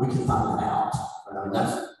 We can find that out. But I mean,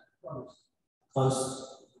 that's close.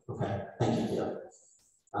 Okay, thank you, Dale.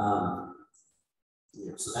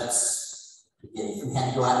 Yeah, so that's, again, if we had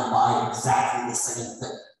to go out and buy exactly the same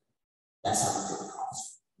thing, that's how much it would cost.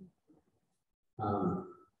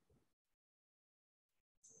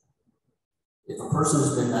 If a person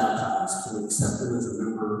has been baptized, can we accept them as a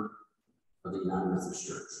member of the United Methodist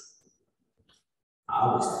Church? I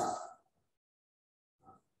always have.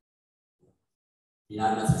 The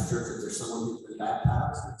United Methodist Church, if there's someone who's been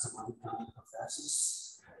baptized and someone who comes and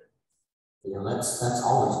professes, you know, that's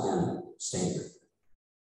always been standard.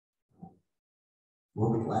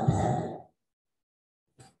 We'll be glad to have it.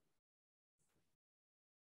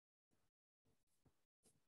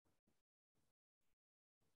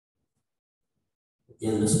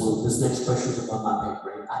 Again, this next question is above my pay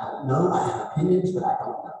grade. I don't know. I have opinions, but I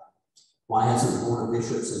don't know. Why hasn't the Board of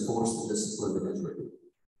Bishops enforced the discipline that is written?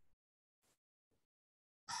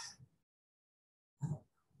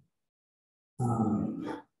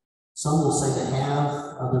 Some will say they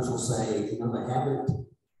have, others will say, you know, they haven't.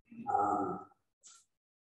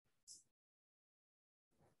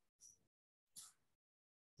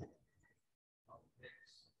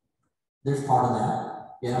 There's part of that.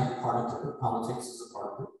 Yeah, part of it. Politics is a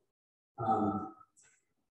part of it.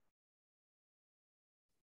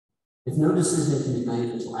 If no decision can be made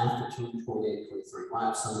until after 28-23, why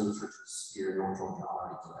have so many churches here in North Georgia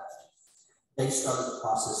already left? They started the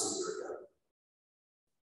process a year ago.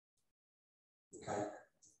 Okay.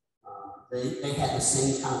 They had the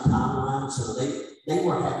same kind of timeline, so they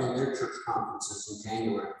were having their church conferences in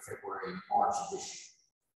January, February, March of this year.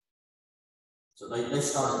 So they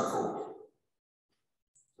started before we did.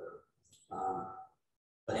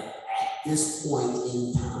 But at this point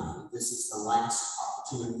in time, this is the last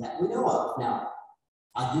opportunity that we know of. Now,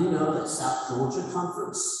 I do know that South Georgia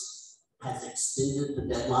Conference has extended the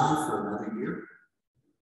deadline for another year.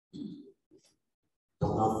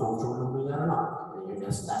 Don't know if North Georgia will do that or not. I mean,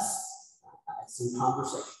 that's in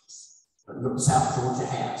conversations. But South Georgia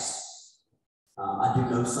has. I do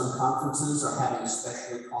know some conferences are having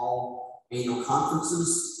specially called annual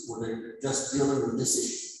conferences where they're just dealing with this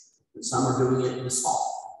issue. And some are doing it this fall.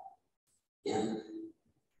 And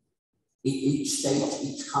each state,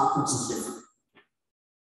 each conference is different.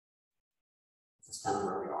 That's kind of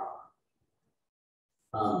where we are.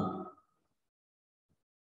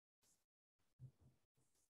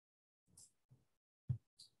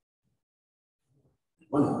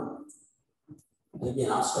 One more. And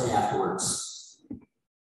again, I'll stay afterwards.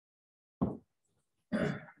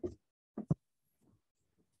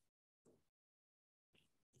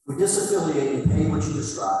 We disaffiliate and pay what you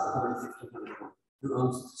described, $1,500. Who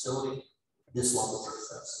owns the facility? This local church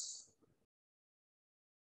does.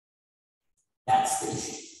 That's the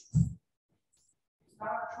issue. It's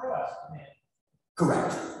not trust, man.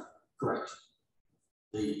 Correct. Correct.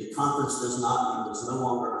 The conference does no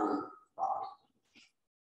longer own property.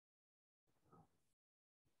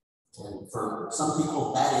 And for some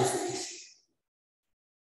people, that is the issue.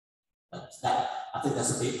 I think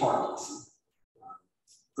that's a big part of the issue.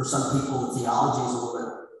 For some people, the theology is a little bit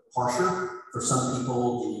harsher. For some people,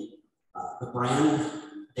 the brand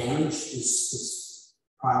damage is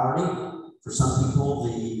priority. For some people,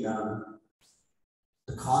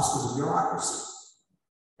 the cost of the bureaucracy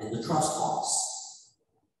and the trust costs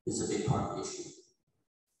is a big part of the issue.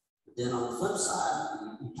 But then on the flip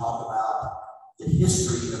side, you talk about the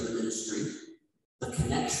history of the ministry, the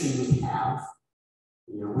connection we have.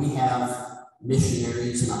 You know, we have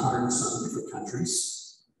missionaries in 100-something different countries.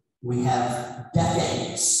 We have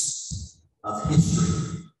decades of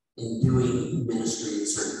history in doing ministry in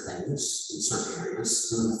certain things, in certain areas,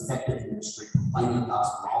 doing effective ministry, proclaiming the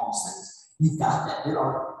gospel, all these things. You've got that. There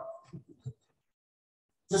are,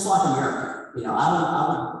 just like America, you know,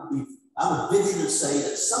 I would venture to say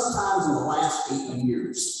that sometimes in the last 8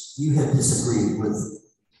 years, you have disagreed with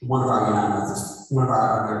one of our United Methodists, one of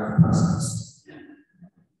our American presidents.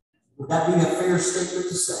 Would that be a fair statement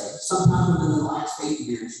to say? Sometime within the last 8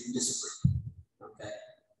 years, you disagree. Okay?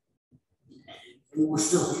 And we're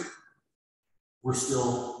still here. We're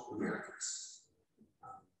still Americans.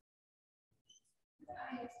 Can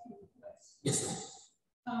I ask you a question? Yes, ma'am.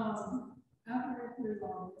 I've read through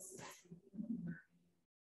all this.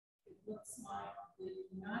 It looks like the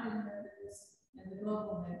United Methodists and the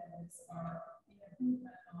Global Methodists are in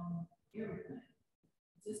agreement on everything.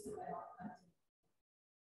 Just about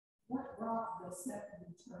what brought the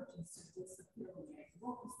secular churches to disaffiliate?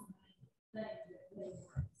 What was the main thing that they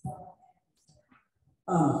were so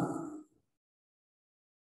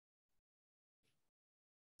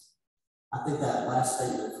I think that last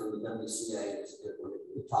statement from the WCA is a good one.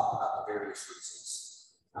 We talk about the various reasons.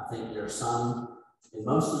 I think there are some, in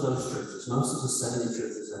most of those churches, most of the 70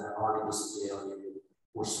 churches that have already disaffiliated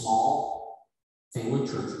were small family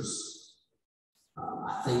churches.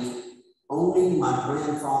 I think owning my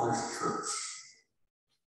grandfather's church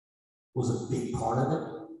was a big part of it.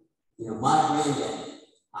 You know, my granddad,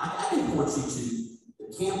 I can point you to the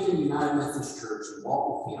Campton United Methodist Church in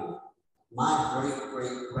Walton County. My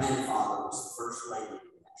great-great-grandfather was the first lady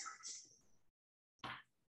in that church.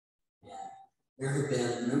 And there have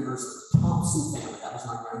been members of the Thompson family, that was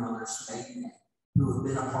my grandmother's maiden name, who have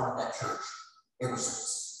been a part of that church ever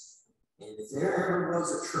since. And if there ever was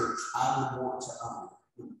a church I would want to own,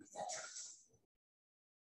 it would be that church.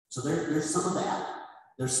 So there's some of that.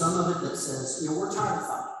 There's some of it that says, you know, we're tired of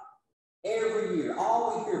fighting. Every year,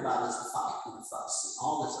 all we hear about is the fight and the fuss and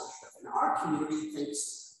all this other stuff. And our community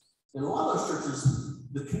thinks, in a lot of those churches,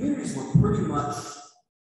 the communities were pretty much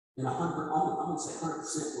in 100%, I wouldn't say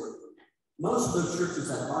 100% were. Most of those churches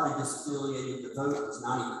that have already disaffiliated, the vote was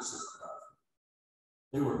 90% above.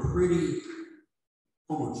 They were pretty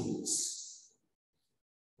homogeneous.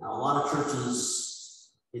 Now, a lot of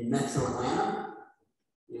churches in Metro Atlanta,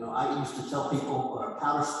 you know, I used to tell people,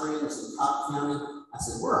 Powder Springs and Cobb County, I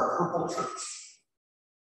said, we're a purple church.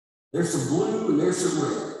 There's some blue and there's some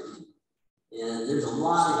red. And there's a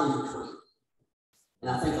lot in between. And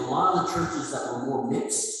I think a lot of the churches that were more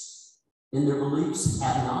mixed in their beliefs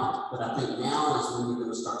have not, but I think now is when you're going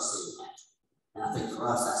to start seeing that. And I think for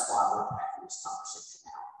us, that's why we're having this conversation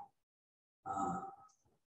now.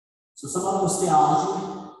 So some of it was theology.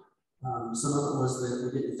 Some of it was that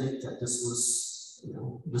we didn't think that this was, you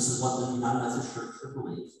know, this is what the United Methodist Church should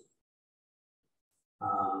believe.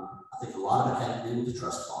 I think a lot of it had to do with the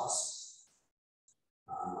trust clause.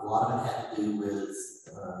 A lot of it had to do with,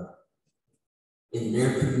 in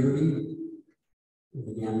their community, and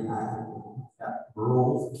again, I got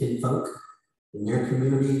rural kinfolk, in their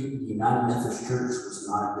community, the United Methodist Church was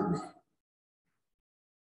not a good name.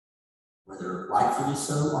 Whether rightfully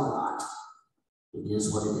so or not, it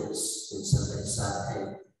is what it is. And so they said,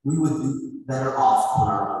 hey, we would be better off on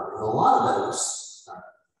our own. And a lot of those,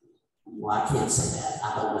 well, I can't say that,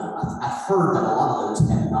 I don't know. I've heard that a lot of those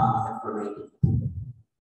have remained.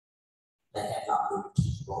 That have not moved to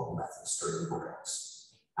the Global Methodist or anywhere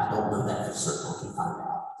else. I don't know that for certain. I can find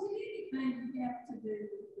out. Did anything you have to do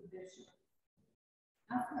with the bishop?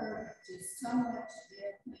 I've heard just so much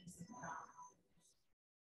bad things about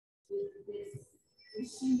with this.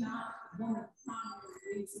 Is she not one of the primary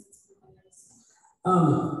reasons for this?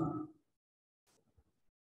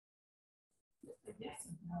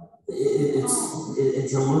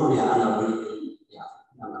 It's a little, yeah, I know, yeah,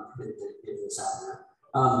 I'm not going to get this out here.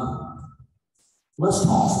 Let's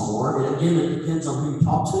talk some more. And again, it depends on who you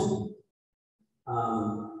talk to.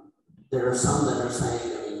 There are some that are saying,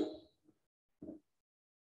 I mean,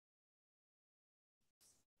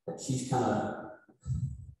 that she's kind of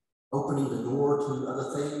opening the door to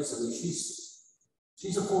other things. I mean,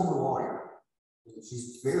 she's a former lawyer. And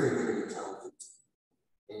she's very, very intelligent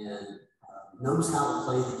and knows how to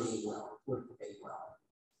play the game well, political game well.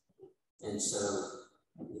 And so,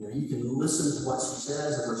 you know, you can listen to what she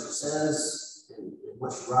says and what she says and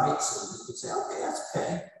what she writes, and you can say, okay, that's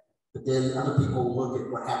okay. But then other people look at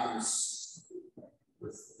what happens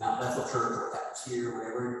with Mount Bethel Church, what happens here,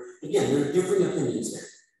 whatever. Again, there are differing opinions there.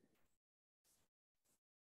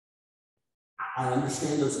 I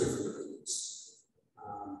understand those different opinions.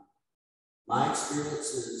 My experience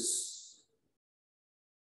is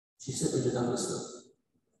she simply did not listen.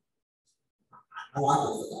 I like her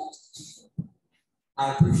for that.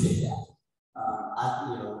 I appreciate that. I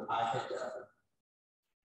had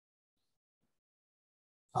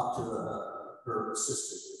talked to her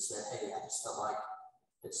assistant and said, hey, I just felt like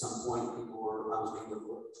at some point I was being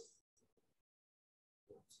overlooked.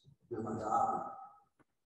 Doing my job.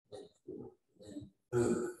 And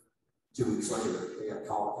boom, 2 weeks later, they got a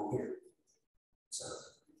call to come here. So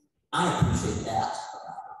I appreciate that.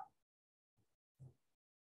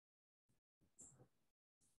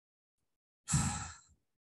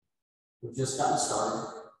 We've just gotten started.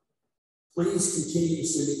 Please continue to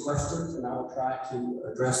send me questions, and I will try to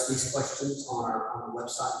address these questions on our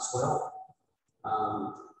website as well.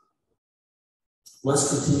 Let's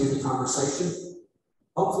continue the conversation.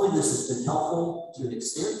 Hopefully this has been helpful to an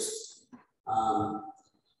extent.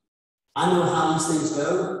 I know how these things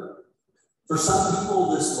go. For some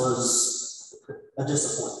people, this was a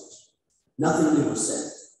disappointment. Nothing new was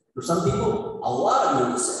said. For some people, a lot of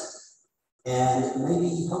new was said. And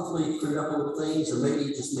maybe, hopefully, it cleared up a little things, or maybe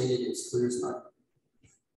it just made it as clear as mud.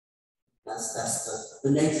 That's the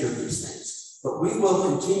nature of these things. But we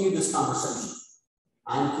will continue this conversation.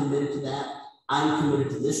 I'm committed to that. I'm committed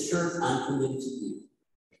to this church. I'm committed to you.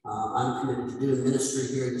 I'm committed to doing ministry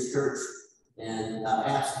here in this church. And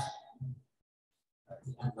ask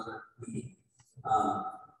another meeting.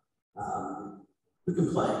 We can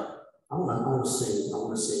play. I want to sing. I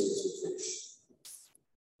want to sing as we finish.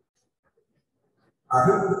 All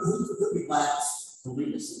right, who could be glad to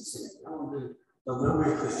lead us in singing? I want to do the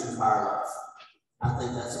Memory of Christian Fire Life. I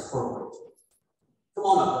think that's appropriate. Come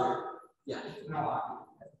on up there. Yeah.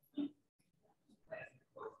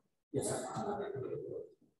 Yes, sir.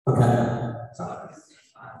 Okay. Sorry.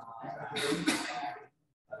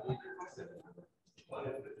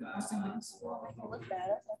 Look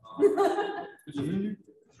better.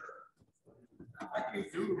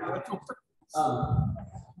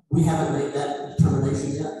 We haven't made that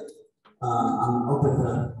determination yet. I'm open to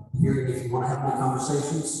hearing if you want to have more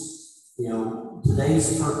conversations. You know,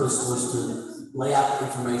 today's purpose was to lay out the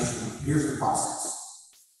information. Here's the process.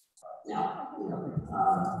 Now,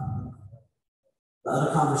 the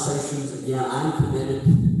other conversations, again, I'm committed.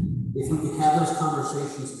 If we can have those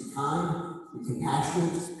conversations, be kind, be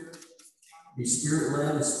compassionate, be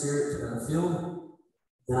spirit-led and spirit-filled,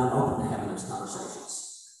 then I'm open to having those conversations.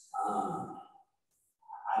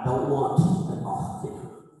 I don't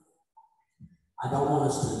want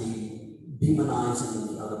us to be demonizing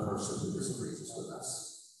the other person who disagrees with us.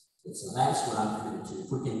 And so that's what I'm committed to. If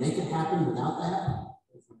we can make it happen without that,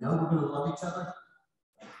 if we know we're going to love each other,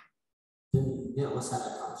 then let's have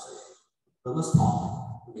that conversation. But let's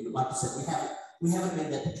talk. I mean, like I said, we haven't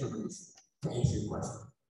made that determination to answer your question.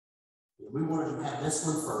 We wanted to have this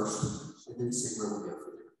one first and then see where we go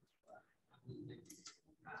from there.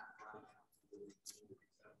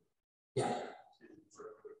 Yeah.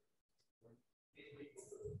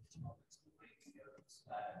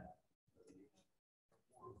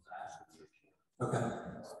 Okay.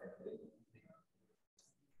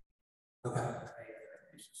 Okay.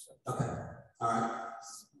 Okay. All right.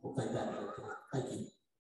 We'll take that. Thank you.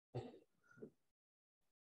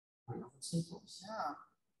 Yeah.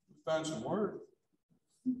 Found some word.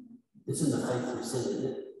 It's in the faith we sing, isn't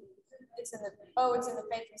it? It's in the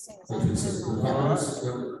faith we sing. Faith we sing. All right.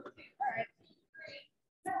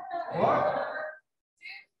 What?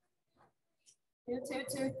 2, 2,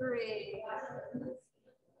 2, 3.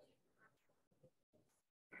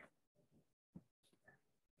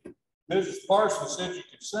 Mrs. Parsons said you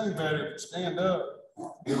could sing better if you stand up.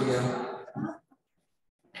 Here we go.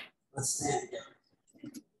 Let's stand again.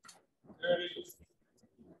 There it is.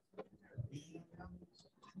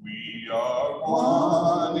 We are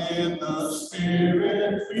one in the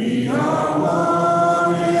Spirit. We are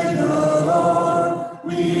one in the Lord.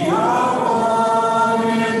 We are one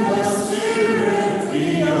in the Spirit.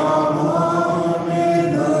 We are one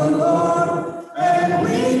in the Lord. And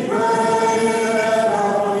we pray that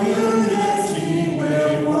our unity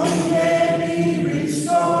will one day be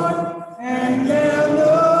restored. And they'll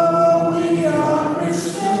know we are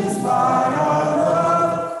Christians by our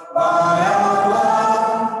love, by our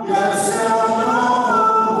love. Yes, they'll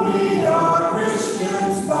know we are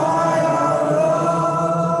Christians by our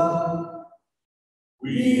love.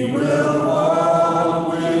 We will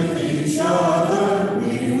walk with each other.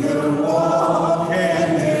 We will walk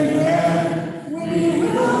hand in hand. We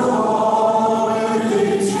will walk with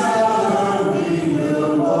each other. We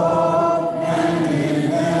will walk hand in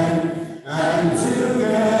hand. And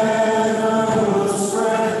together we'll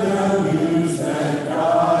spread the news that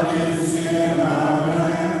God is in our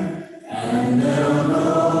land. And they'll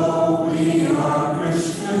know we are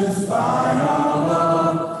Christians by our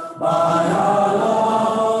love, by our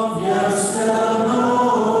love. Yes, they'll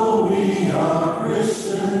know we are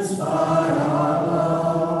Christians by our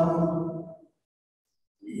love.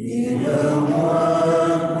 We will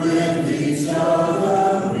work with each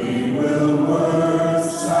other. We will work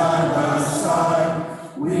side by side.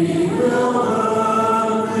 We will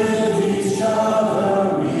work with each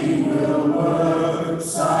other. We will work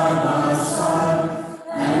side by side.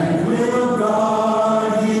 And we'll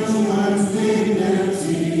guard human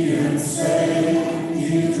dignity and save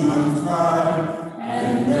human pride.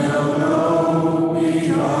 And they'll know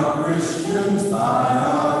we are Christians by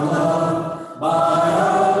our love, by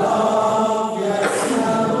our love. Yes,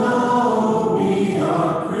 they'll know we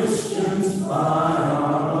are Christians by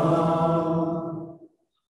our love.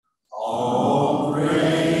 All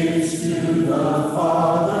praise to the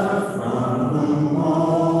Father, from whom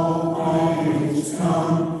all things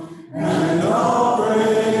come, and all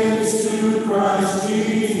praise to Christ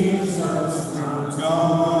Jesus, from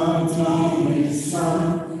God to His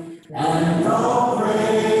Son, and all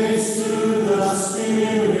praise to the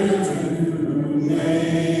Spirit who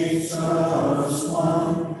makes us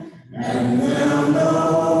one. And they'll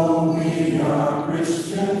know we are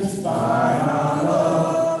Christians by our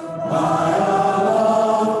love, by our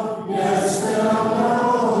love. Yes, they'll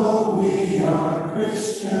know we are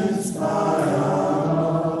Christians by our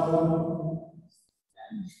love.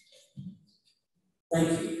 Thank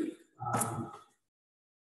you.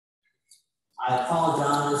 I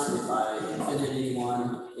apologize if I offended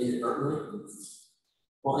anyone inadvertently.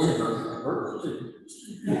 Well, inadvertently too.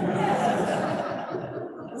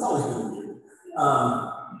 It's always good to do.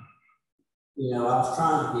 You know, I was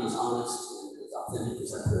trying to be as honest and as authentic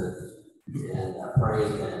as I could, and I pray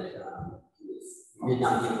that if you did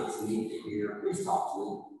not get what you needed to hear, please talk to me.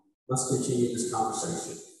 Let's continue this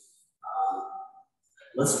conversation.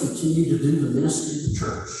 Let's continue to do the ministry of the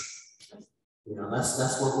church. You know, that's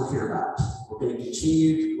what we're here about. We're going to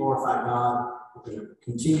continue to glorify God. We're going to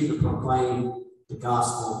continue to proclaim the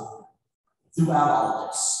gospel throughout all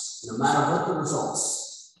this, no matter what the results.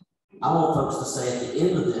 I want folks to say at the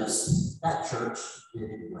end of this, that church did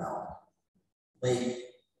it well. They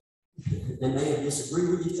may have disagreed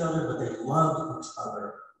with each other, but they loved each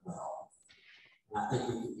other well. And I think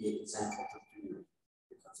we can be an example to the community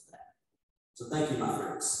because of that. So thank you, my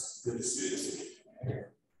friends. Good to see you.